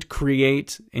would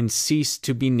create and cease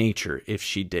to be nature if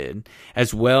she did.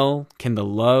 As well can the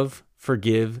love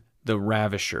forgive the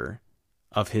ravisher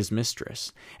of his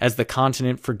mistress, as the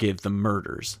continent forgive the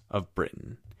murders of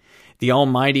Britain. The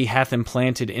Almighty hath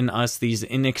implanted in us these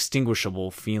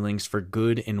inextinguishable feelings for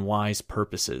good and wise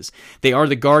purposes. They are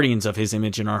the guardians of his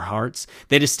image in our hearts.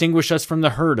 They distinguish us from the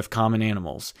herd of common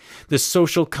animals. The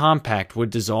social compact would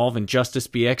dissolve and justice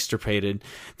be extirpated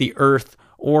the earth,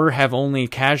 or have only a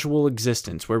casual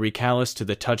existence where we callous to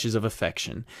the touches of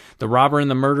affection. The robber and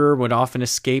the murderer would often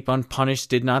escape unpunished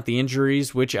did not the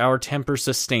injuries which our temper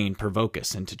sustain provoke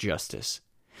us into justice.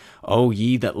 O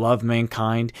ye that love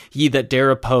mankind, ye that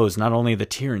dare oppose not only the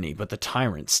tyranny but the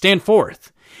tyrant, stand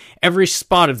forth! Every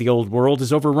spot of the old world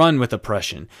is overrun with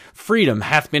oppression. Freedom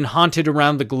hath been haunted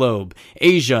around the globe.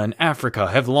 Asia and Africa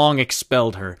have long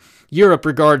expelled her. Europe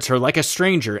regards her like a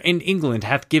stranger, and England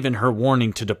hath given her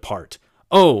warning to depart.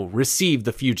 Oh, receive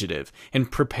the fugitive,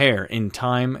 and prepare in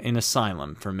time an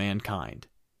asylum for mankind.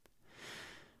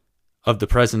 Of the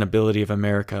present ability of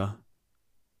America,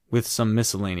 with some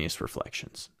miscellaneous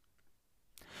reflections.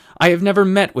 I have never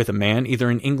met with a man,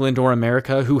 either in England or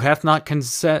America, who hath not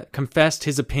confessed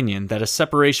his opinion that a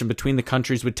separation between the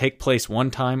countries would take place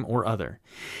one time or other.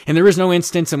 And there is no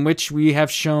instance in which we have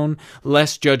shown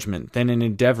less judgment than in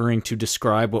endeavoring to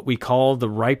describe what we call the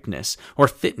ripeness or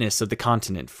fitness of the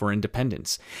continent for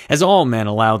independence. As all men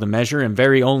allow the measure and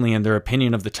vary only in their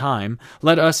opinion of the time,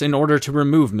 let us, in order to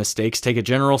remove mistakes, take a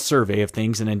general survey of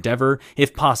things and endeavor,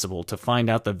 if possible, to find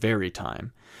out the very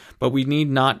time. But we need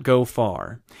not go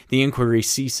far. The inquiry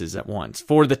ceases at once,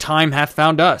 for the time hath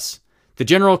found us. The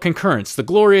general concurrence, the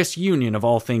glorious union of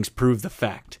all things prove the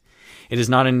fact. It is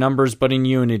not in numbers but in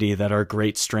unity that our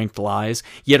great strength lies,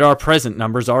 yet our present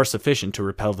numbers are sufficient to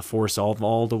repel the force of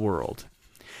all the world.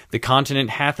 The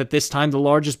continent hath at this time the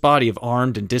largest body of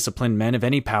armed and disciplined men of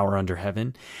any power under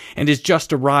heaven, and is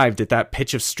just arrived at that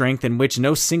pitch of strength in which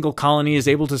no single colony is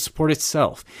able to support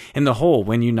itself, and the whole,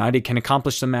 when united, can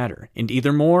accomplish the matter, and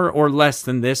either more or less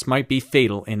than this might be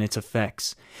fatal in its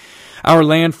effects. Our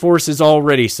land force is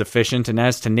already sufficient, and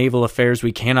as to naval affairs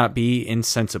we cannot be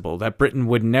insensible that Britain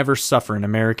would never suffer an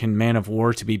American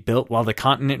man-of-war to be built while the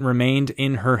continent remained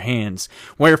in her hands,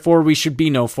 wherefore we should be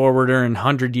no forwarder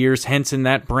 100 years hence in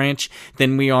that branch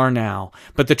than we are now.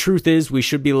 But the truth is we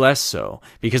should be less so,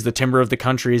 because the timber of the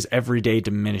country is every day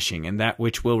diminishing, and that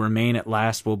which will remain at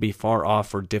last will be far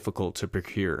off or difficult to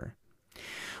procure.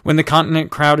 When the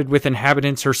continent crowded with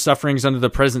inhabitants, her sufferings under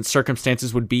the present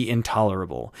circumstances would be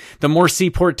intolerable. The more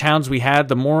seaport towns we had,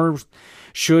 the more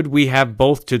should we have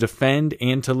both to defend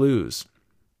and to lose.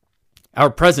 Our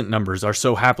present numbers are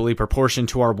so happily proportioned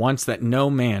to our wants that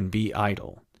no man be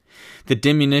idle. The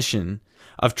diminution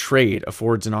of trade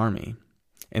affords an army,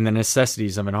 and the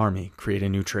necessities of an army create a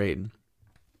new trade.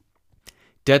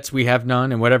 Debts we have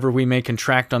none, and whatever we may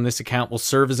contract on this account will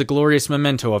serve as a glorious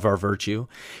memento of our virtue.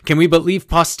 Can we but leave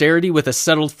posterity with a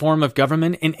settled form of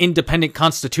government, an independent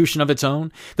constitution of its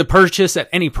own? The purchase at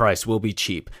any price will be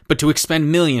cheap, but to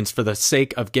expend millions for the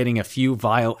sake of getting a few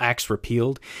vile acts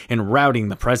repealed, and routing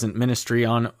the present ministry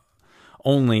on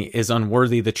only is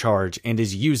unworthy the charge, and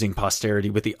is using posterity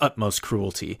with the utmost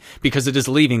cruelty, because it is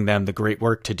leaving them the great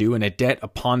work to do in a debt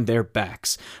upon their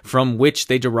backs, from which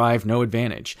they derive no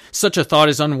advantage. Such a thought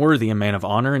is unworthy a man of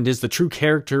honor, and is the true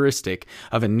characteristic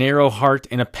of a narrow heart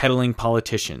and a peddling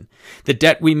politician. The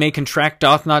debt we may contract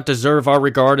doth not deserve our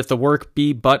regard if the work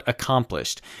be but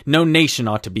accomplished. No nation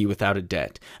ought to be without a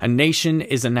debt. A nation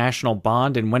is a national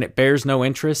bond, and when it bears no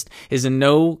interest, is in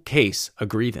no case a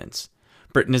grievance.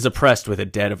 Britain is oppressed with a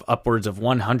debt of upwards of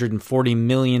 140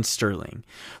 million sterling,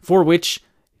 for which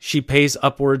she pays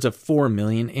upwards of 4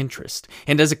 million interest,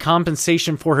 and as a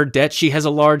compensation for her debt she has a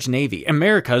large navy.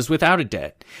 America is without a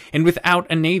debt, and without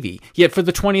a navy, yet for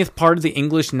the 20th part of the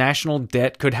English national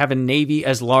debt could have a navy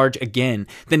as large again.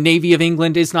 The navy of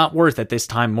England is not worth at this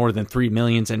time more than 3.5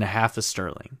 millions of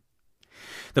sterling.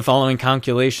 The following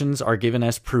calculations are given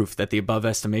as proof that the above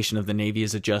estimation of the navy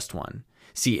is a just one.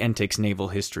 See Entick's Naval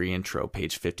History Intro,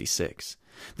 page 56.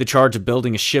 The charge of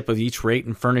building a ship of each rate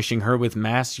and furnishing her with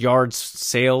masts, yards,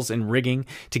 sails, and rigging,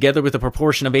 together with a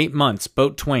proportion of 8 months'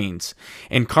 boat twains,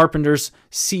 and carpenters'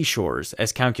 seashores,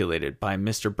 as calculated by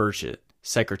Mr. Burchett,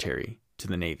 Secretary to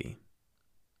the Navy.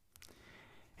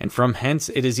 And from hence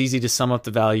it is easy to sum up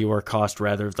the value or cost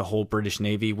rather of the whole British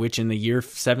Navy, which in the year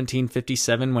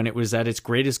 1757, when it was at its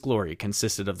greatest glory,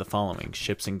 consisted of the following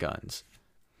ships and guns.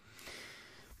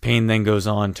 Payne then goes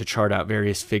on to chart out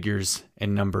various figures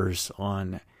and numbers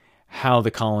on how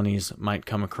the colonies might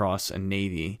come across a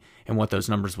navy and what those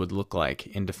numbers would look like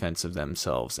in defense of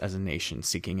themselves as a nation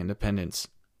seeking independence.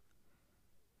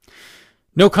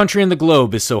 No country in the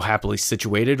globe is so happily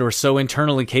situated or so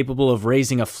internally capable of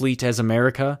raising a fleet as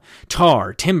America.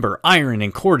 Tar, timber, iron,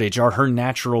 and cordage are her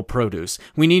natural produce.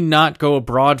 We need not go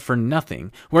abroad for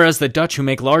nothing, whereas the Dutch, who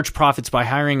make large profits by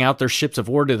hiring out their ships of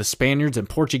war to the Spaniards and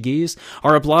Portuguese,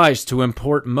 are obliged to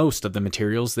import most of the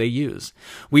materials they use.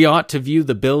 We ought to view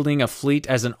the building a fleet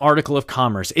as an article of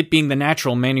commerce, it being the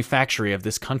natural manufactory of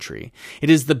this country. It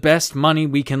is the best money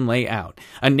we can lay out.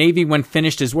 A navy, when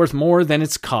finished, is worth more than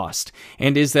its cost,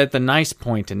 and is that the nice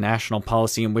point in national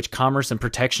policy in which commerce and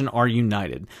protection are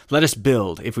united. Let us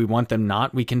build. If we want them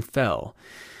not, we can fell.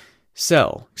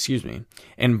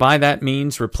 and by that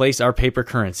means replace our paper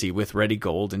currency with ready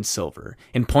gold and silver.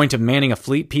 In point of manning a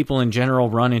fleet, people in general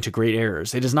run into great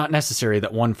errors. It is not necessary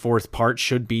that 1/4 part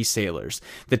should be sailors.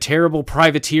 The terrible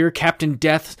privateer, Captain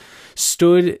Death,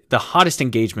 stood the hottest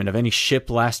engagement of any ship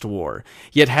last war,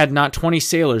 yet had not 20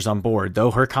 sailors on board,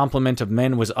 though her complement of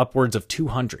men was upwards of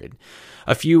 200.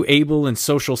 A few able and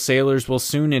social sailors will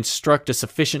soon instruct a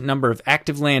sufficient number of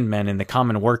active landmen in the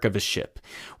common work of a ship.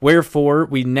 Wherefore,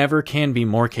 we never can be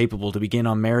more capable to begin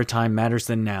on maritime matters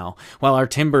than now, while our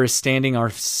timber is standing, our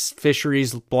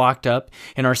fisheries blocked up,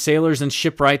 and our sailors and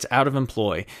shipwrights out of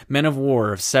employ. Men of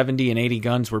war of 70 and 80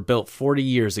 guns were built 40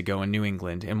 years ago in New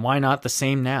England, and why not the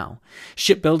same now?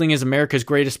 Shipbuilding is America's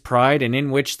greatest pride, and in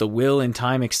which the will and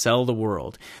time excel the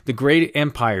world. The great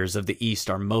empires of the East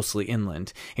are mostly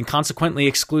inland, and consequently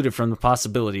excluded from the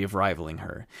possibility of rivaling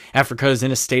her. Africa is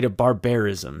in a state of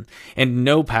barbarism, and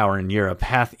no power in Europe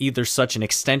hath either such an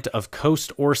extent of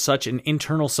coast or such an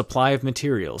internal supply of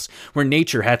materials, where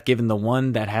nature hath given the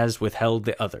one that has withheld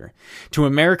the other. To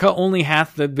America only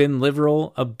hath been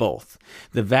liberal of both.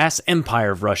 The vast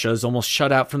empire of Russia is almost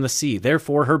shut out from the sea,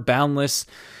 therefore her boundless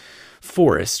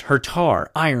forest, her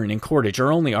tar, iron, and cordage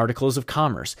are only articles of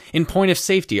commerce. In point of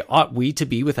safety, ought we to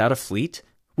be without a fleet?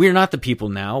 We are not the people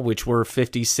now, which were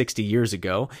 50, 60 years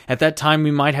ago. At that time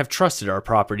we might have trusted our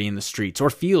property in the streets, or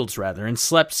fields rather, and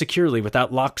slept securely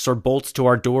without locks or bolts to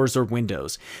our doors or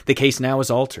windows. The case now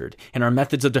is altered, and our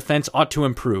methods of defense ought to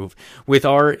improve, with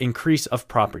our increase of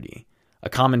property. A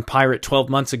common pirate 12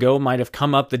 months ago might have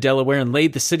come up the Delaware and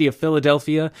laid the city of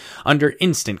Philadelphia under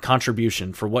instant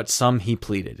contribution for what sum he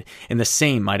pleaded, and the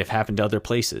same might have happened to other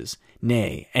places.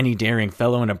 Nay, any daring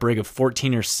fellow in a brig of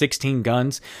 14 or 16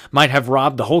 guns might have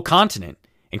robbed the whole continent,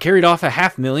 and carried off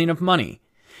 500,000 of money.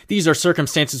 These are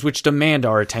circumstances which demand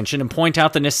our attention and point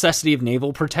out the necessity of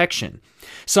naval protection.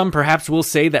 Some perhaps will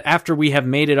say that after we have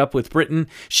made it up with Britain,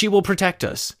 she will protect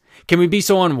us. Can we be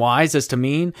so unwise as to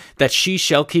mean that she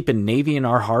shall keep a navy in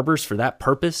our harbors for that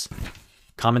purpose?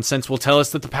 Common sense will tell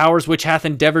us that the powers which hath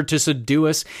endeavored to subdue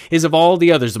us is of all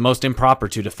the others the most improper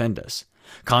to defend us.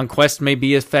 Conquest may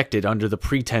be effected under the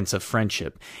pretense of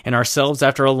friendship, and ourselves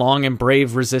after a long and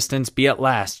brave resistance be at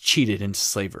last cheated into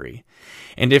slavery.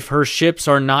 And if her ships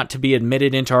are not to be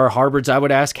admitted into our harbors, I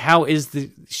would ask, how is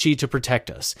she to protect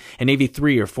us? A navy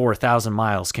 3,000 or 4,000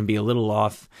 miles can be of little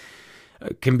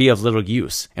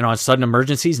use, and on sudden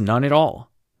emergencies none at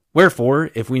all. Wherefore,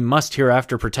 if we must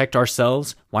hereafter protect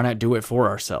ourselves, why not do it for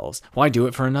ourselves? Why do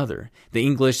it for another? The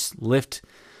English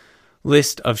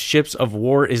list of ships of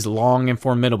war is long and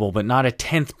formidable, but not a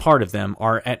 10th part of them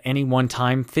are at any one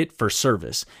time fit for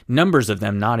service, numbers of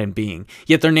them not in being,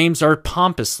 yet their names are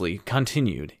pompously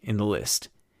continued in the list.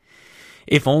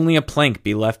 If only a plank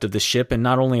be left of the ship, and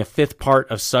not only a 5th part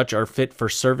of such are fit for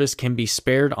service, can be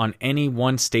spared on any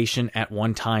one station at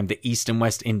one time, the East and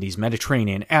West Indies,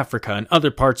 Mediterranean, Africa, and other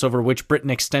parts over which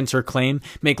Britain extends her claim,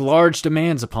 make large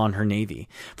demands upon her navy.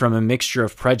 From a mixture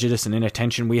of prejudice and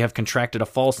inattention we have contracted a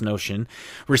false notion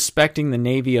respecting the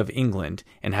navy of England,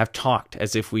 and have talked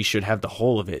as if we should have the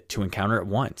whole of it to encounter at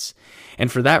once,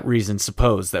 and for that reason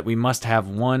suppose that we must have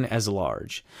one as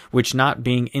large, which not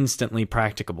being instantly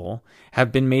practicable,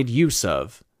 have been made use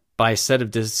of by a set of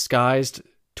disguised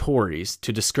Tories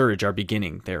to discourage our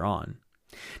beginning thereon.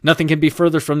 Nothing can be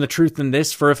further from the truth than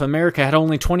this, for if America had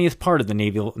only 20th part of the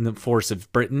naval force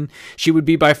of Britain, she would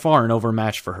be by far an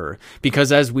overmatch for her,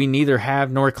 because as we neither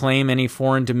have nor claim any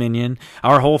foreign dominion,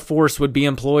 our whole force would be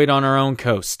employed on our own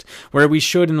coast, where we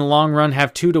should in the long run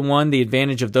have 2 to 1 the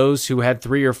advantage of those who had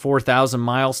 3,000 or 4,000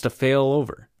 miles to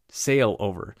sail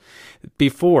over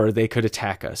before they could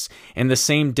attack us, and the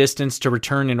same distance to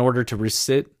return in order to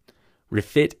refit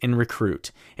and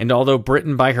recruit. And although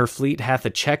Britain by her fleet hath a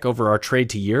check over our trade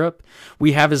to Europe,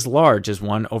 we have as large as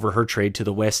one over her trade to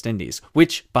the West Indies,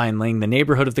 which, by laying the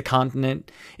neighborhood of the continent,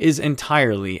 is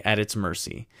entirely at its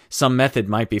mercy. Some method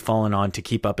might be fallen on to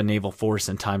keep up a naval force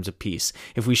in times of peace,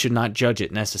 if we should not judge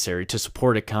it necessary to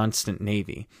support a constant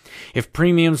navy. If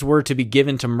premiums were to be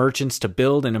given to merchants to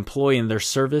build and employ in their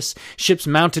service, ships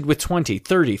mounted with 20,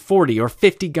 30, 40, or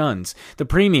 50 guns, the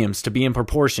premiums to be in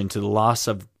proportion to the loss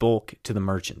of bulk to the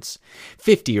merchants.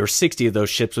 50 or 60 of those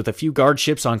ships with a few guard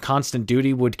ships on constant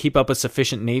duty would keep up a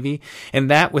sufficient navy, and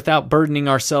that without burdening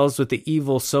ourselves with the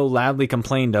evil so loudly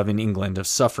complained of in England of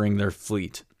suffering their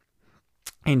fleet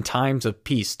in times of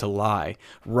peace to lie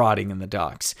rotting in the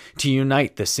docks. To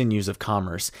unite the sinews of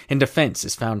commerce and defense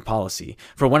is found policy,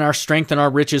 for when our strength and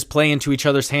our riches play into each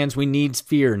other's hands, we needs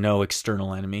fear no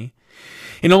external enemy.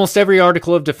 In almost every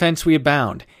article of defense we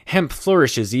abound. Hemp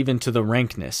flourishes even to the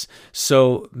rankness,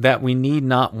 so that we need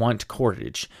not want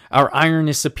cordage. Our iron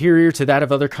is superior to that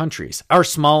of other countries, our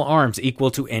small arms equal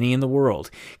to any in the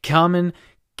world. Can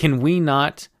we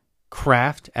not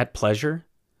craft at pleasure?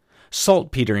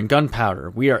 Saltpeter and gunpowder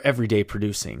we are every day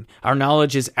producing. Our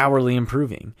knowledge is hourly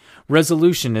improving.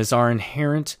 Resolution is our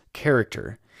inherent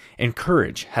character, and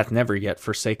courage hath never yet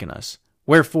forsaken us.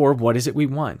 Wherefore, what is it we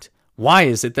want? Why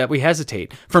is it that we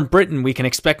hesitate? From Britain we can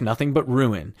expect nothing but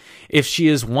ruin. If she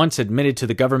is once admitted to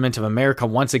the government of America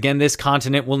once again, this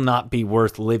continent will not be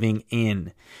worth living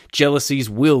in. Jealousies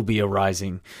will be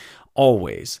arising.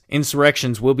 Always.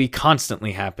 Insurrections will be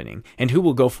constantly happening, and who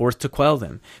will go forth to quell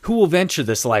them? Who will venture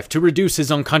this life to reduce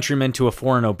his own countrymen to a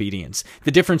foreign obedience?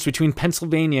 The difference between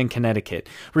Pennsylvania and Connecticut,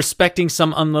 respecting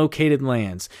some unlocated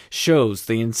lands, shows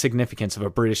the insignificance of a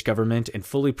British government and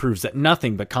fully proves that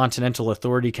nothing but continental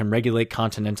authority can regulate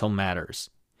continental matters.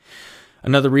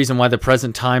 Another reason why the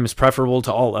present time is preferable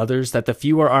to all others, that the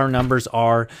fewer our numbers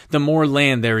are, the more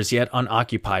land there is yet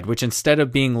unoccupied, which instead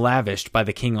of being lavished by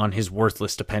the king on his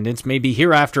worthless dependents, may be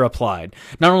hereafter applied,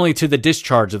 not only to the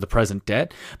discharge of the present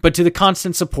debt, but to the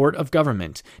constant support of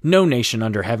government. No nation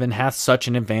under heaven hath such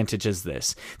an advantage as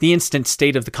this. The instant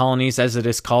state of the colonies, as it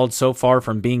is called, so far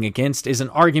from being against, is an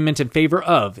argument in favor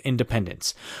of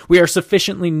independence. We are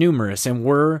sufficiently numerous, and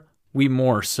were we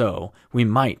more so, we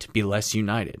might be less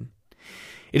united.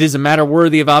 It is a matter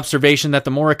worthy of observation that the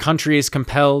more a country is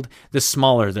compelled, the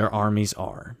smaller their armies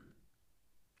are.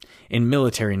 In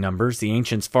military numbers, the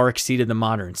ancients far exceeded the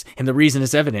moderns, and the reason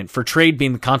is evident, for trade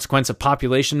being the consequence of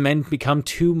population, men become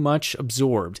too much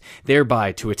absorbed,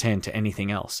 thereby to attend to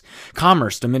anything else.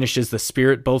 Commerce diminishes the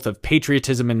spirit both of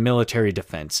patriotism and military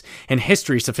defense, and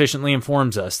history sufficiently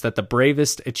informs us that the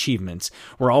bravest achievements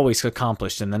were always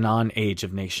accomplished in the non-age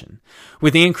of nation.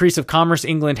 With the increase of commerce,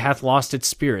 England hath lost its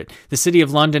spirit. The city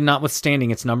of London,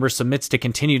 notwithstanding its numbers, submits to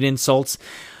continued insults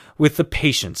with the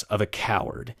patience of a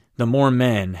coward. The more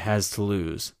men has to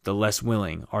lose, the less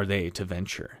willing are they to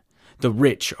venture. The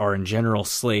rich are in general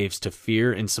slaves to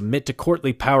fear and submit to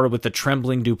courtly power with the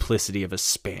trembling duplicity of a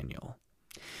spaniel.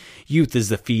 Youth is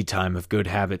the feed time of good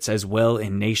habits as well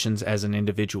in nations as in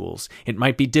individuals. It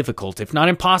might be difficult, if not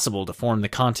impossible, to form the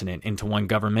continent into one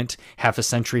government half a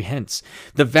century hence.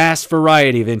 The vast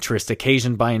variety of interest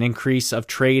occasioned by an increase of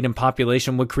trade and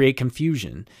population would create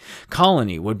confusion.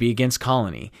 Colony would be against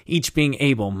colony. Each being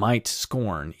able might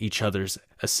scorn each other's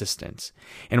assistance.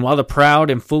 And while the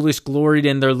proud and foolish gloried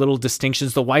in their little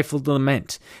distinctions, the wife would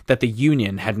lament that the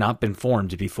union had not been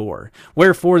formed before.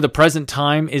 Wherefore the present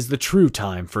time is the true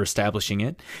time for establishing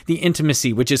it, the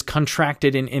intimacy which is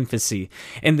contracted in infancy,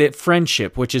 and the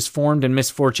friendship which is formed in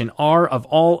misfortune are of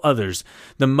all others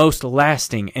the most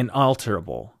lasting and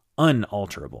unalterable.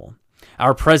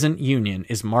 Our present union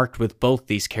is marked with both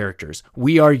these characters.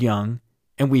 We are young,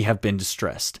 and we have been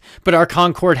distressed. But our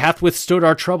concord hath withstood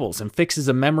our troubles, and fixes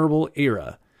a memorable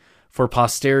era for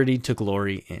posterity to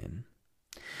glory in.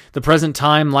 The present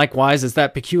time, likewise, is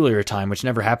that peculiar time which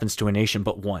never happens to a nation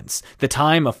but once, the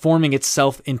time of forming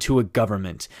itself into a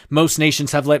government. Most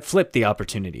nations have let slip the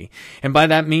opportunity, and by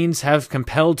that means have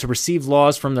compelled to receive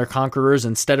laws from their conquerors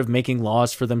instead of making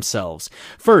laws for themselves.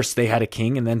 First they had a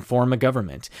king, and then form a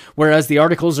government, whereas the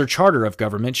articles or charter of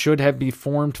government should have been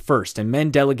formed first, and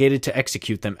men delegated to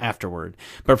execute them afterward.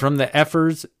 But from the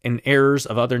efforts and errors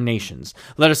of other nations,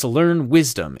 let us learn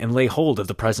wisdom and lay hold of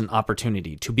the present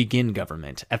opportunity to begin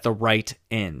government at the right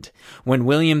end. When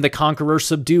William the Conqueror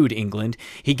subdued England,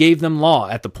 he gave them law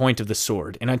at the point of the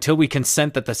sword, and until we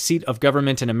consent that the seat of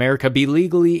government in America be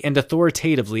legally and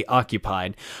authoritatively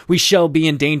occupied, we shall be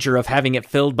in danger of having it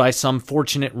filled by some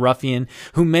fortunate ruffian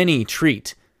who many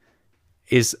treat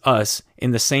is us in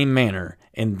the same manner,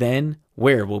 and then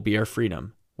where will be our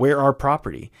freedom? Where our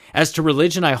property? As to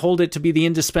religion, I hold it to be the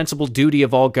indispensable duty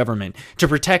of all government, to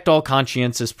protect all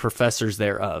conscientious professors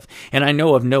thereof, and I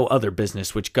know of no other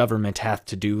business which government hath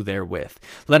to do therewith.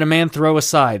 Let a man throw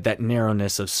aside that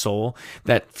narrowness of soul,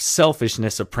 that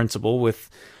selfishness of principle with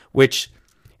which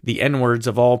the N-words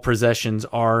of all possessions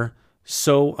are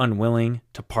so unwilling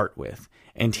to part with,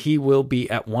 and he will be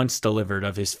at once delivered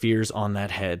of his fears on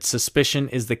that head. Suspicion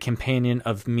is the companion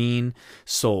of mean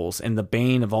souls, and the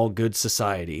bane of all good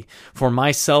society. For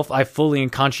myself, I fully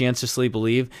and conscientiously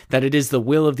believe that it is the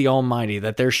will of the Almighty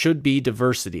that there should be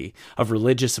diversity of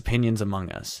religious opinions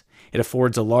among us. It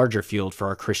affords a larger field for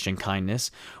our Christian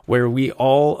kindness, where we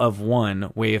all of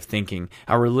one way of thinking.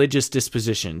 Our religious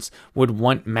dispositions would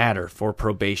want matter for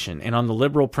probation, and on the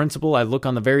liberal principle I look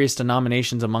on the various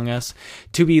denominations among us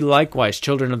to be likewise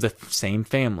children of the same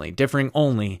family, differing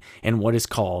only in what is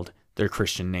called their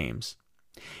Christian names.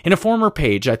 In a former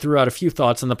page, I threw out a few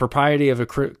thoughts on the propriety of a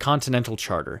continental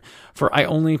charter, for I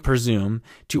only presume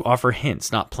to offer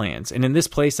hints, not plans, and in this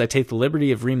place I take the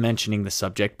liberty of re-mentioning the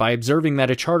subject by observing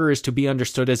that a charter is to be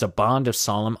understood as a bond of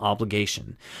solemn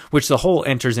obligation, which the whole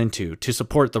enters into to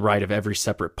support the right of every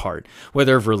separate part,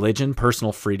 whether of religion,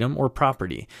 personal freedom, or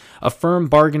property. A firm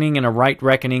bargaining and a right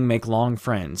reckoning make long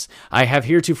friends. I have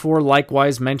heretofore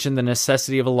likewise mentioned the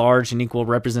necessity of a large and equal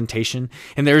representation,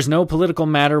 and there is no political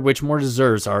matter which more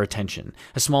deserves our attention.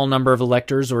 A small number of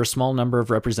electors or a small number of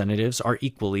representatives are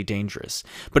equally dangerous.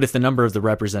 But if the number of the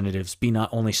representatives be not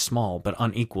only small but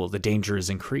unequal, the danger is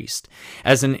increased.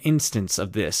 As an instance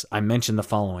of this, I mention the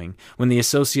following. When the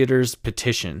Associators'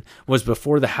 petition was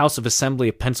before the House of Assembly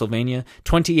of Pennsylvania,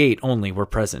 28 only were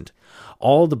present.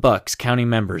 All the Bucks County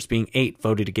members, being 8,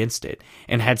 voted against it,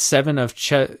 and had 7 of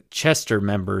Chester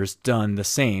members done the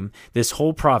same, this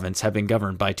whole province had been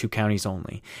governed by 2 counties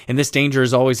only. And this danger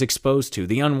is always exposed to,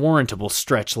 the unwarrantable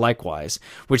stretch likewise,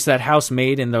 which that House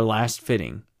made in their last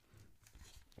fitting,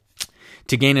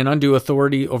 to gain an undue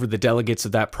authority over the delegates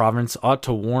of that province, ought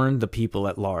to warn the people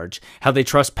at large how they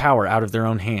trust power out of their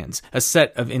own hands. A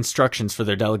set of instructions for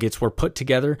their delegates were put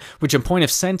together, which in point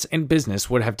of sense and business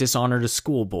would have dishonored a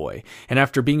schoolboy, and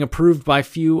after being approved by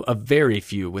few, a very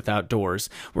few without doors,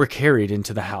 were carried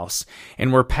into the House,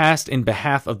 and were passed in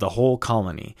behalf of the whole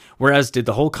colony. Whereas did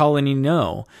the whole colony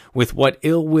know with what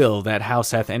ill will that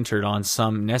House hath entered on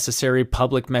some necessary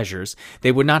public measures,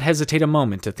 they would not hesitate a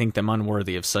moment to think them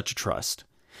unworthy of such a trust.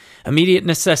 Immediate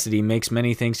necessity makes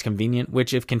many things convenient,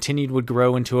 which, if continued, would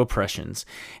grow into oppressions.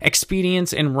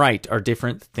 Expedience and right are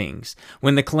different things.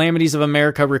 When the calamities of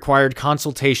America required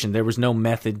consultation, there was no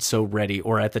method so ready,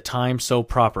 or at the time so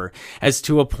proper, as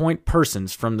to appoint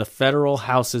persons from the federal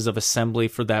houses of assembly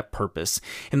for that purpose,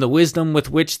 and the wisdom with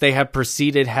which they have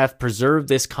proceeded hath preserved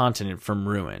this continent from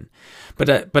ruin.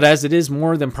 But as it is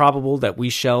more than probable that we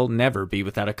shall never be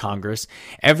without a Congress,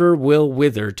 ever will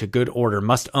wither to good order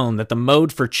must own that the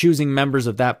mode for choosing members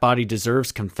of that body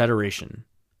deserves consideration.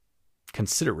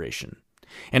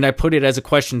 And I put it as a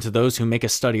question to those who make a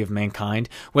study of mankind,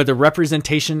 whether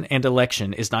representation and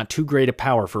election is not too great a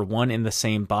power for one and the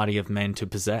same body of men to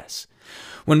possess.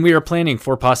 When we are planning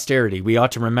for posterity, we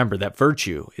ought to remember that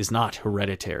virtue is not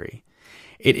hereditary.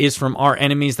 It is from our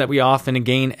enemies that we often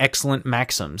gain excellent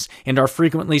maxims, and are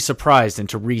frequently surprised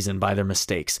into reason by their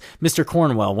mistakes. Mr.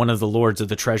 Cornwell, one of the Lords of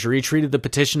the Treasury, treated the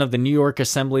petition of the New York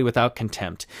Assembly without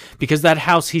contempt, because that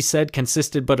House, he said,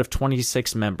 consisted but of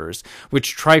 26 members,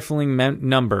 which trifling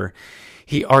number,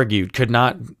 he argued, could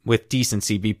not with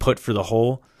decency be put for the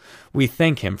whole. We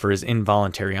thank him for his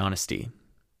involuntary honesty.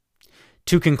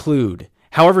 To conclude,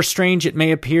 however strange it may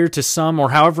appear to some, or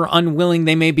however unwilling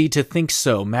they may be to think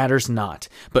so, matters not,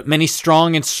 but many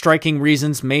strong and striking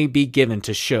reasons may be given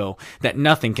to show that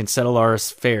nothing can settle our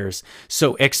affairs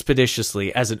so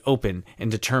expeditiously as an open and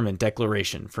determined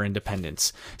declaration for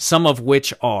independence, some of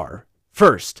which are: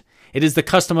 first, it is the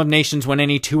custom of nations when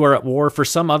any two are at war for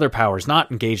some other powers not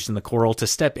engaged in the quarrel to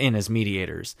step in as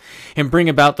mediators, and bring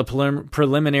about the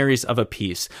preliminaries of a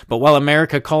peace. But while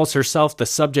America calls herself the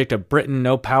subject of Britain,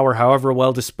 no power, however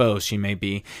well disposed she may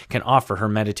be, can offer her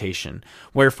mediation.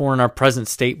 Wherefore in our present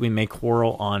state we may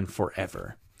quarrel on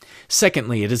forever.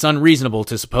 Secondly, it is unreasonable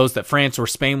to suppose that France or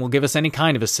Spain will give us any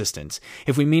kind of assistance,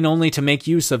 if we mean only to make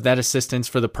use of that assistance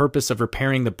for the purpose of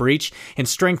repairing the breach and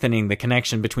strengthening the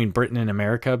connection between Britain and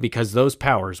America, because those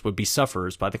powers would be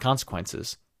sufferers by the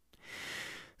consequences.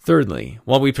 Thirdly,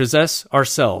 while we possess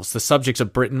ourselves the subjects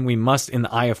of Britain, we must, in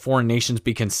the eye of foreign nations,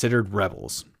 be considered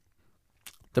rebels.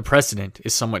 The precedent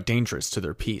is somewhat dangerous to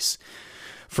their peace.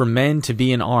 For men to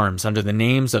be in arms under the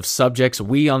names of subjects,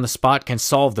 we on the spot can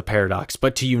solve the paradox,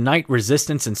 but to unite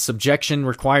resistance and subjection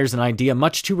requires an idea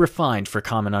much too refined for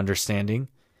common understanding.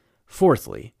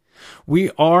 Fourthly,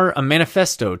 we are a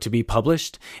manifesto to be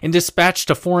published and dispatched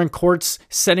to foreign courts,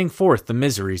 setting forth the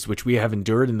miseries which we have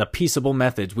endured and the peaceable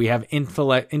methods we have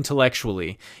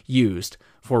intellectually used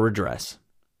for redress,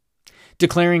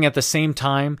 declaring at the same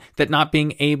time that not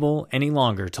being able any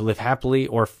longer to live happily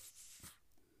or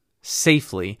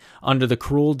safely under the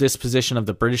cruel disposition of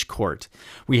the British court,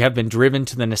 we have been driven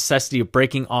to the necessity of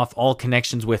breaking off all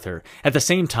connections with her, at the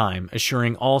same time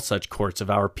assuring all such courts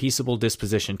of our peaceable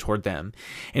disposition toward them,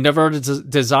 and of our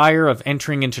desire of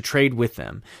entering into trade with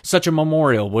them. Such a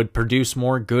memorial would produce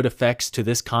more good effects to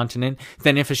this continent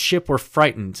than if a ship were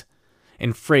frightened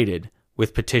and freighted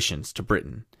with petitions to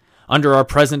Britain. Under our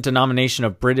present denomination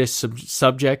of British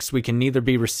subjects, we can neither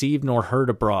be received nor heard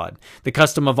abroad. The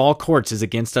custom of all courts is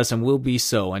against us and will be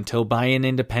so until by an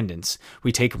independence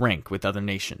we take rank with other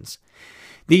nations.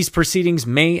 These proceedings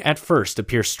may at first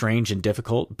appear strange and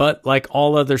difficult, but like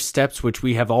all other steps which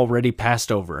we have already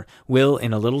passed over, will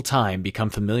in a little time become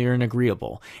familiar and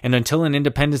agreeable, and until an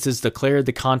independence is declared,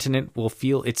 the continent will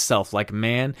feel itself like a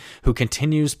man who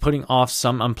continues putting off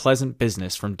some unpleasant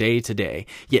business from day to day,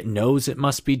 yet knows it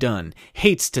must be done,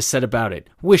 hates to set about it,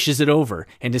 wishes it over,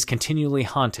 and is continually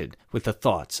haunted with the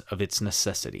thoughts of its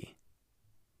necessity.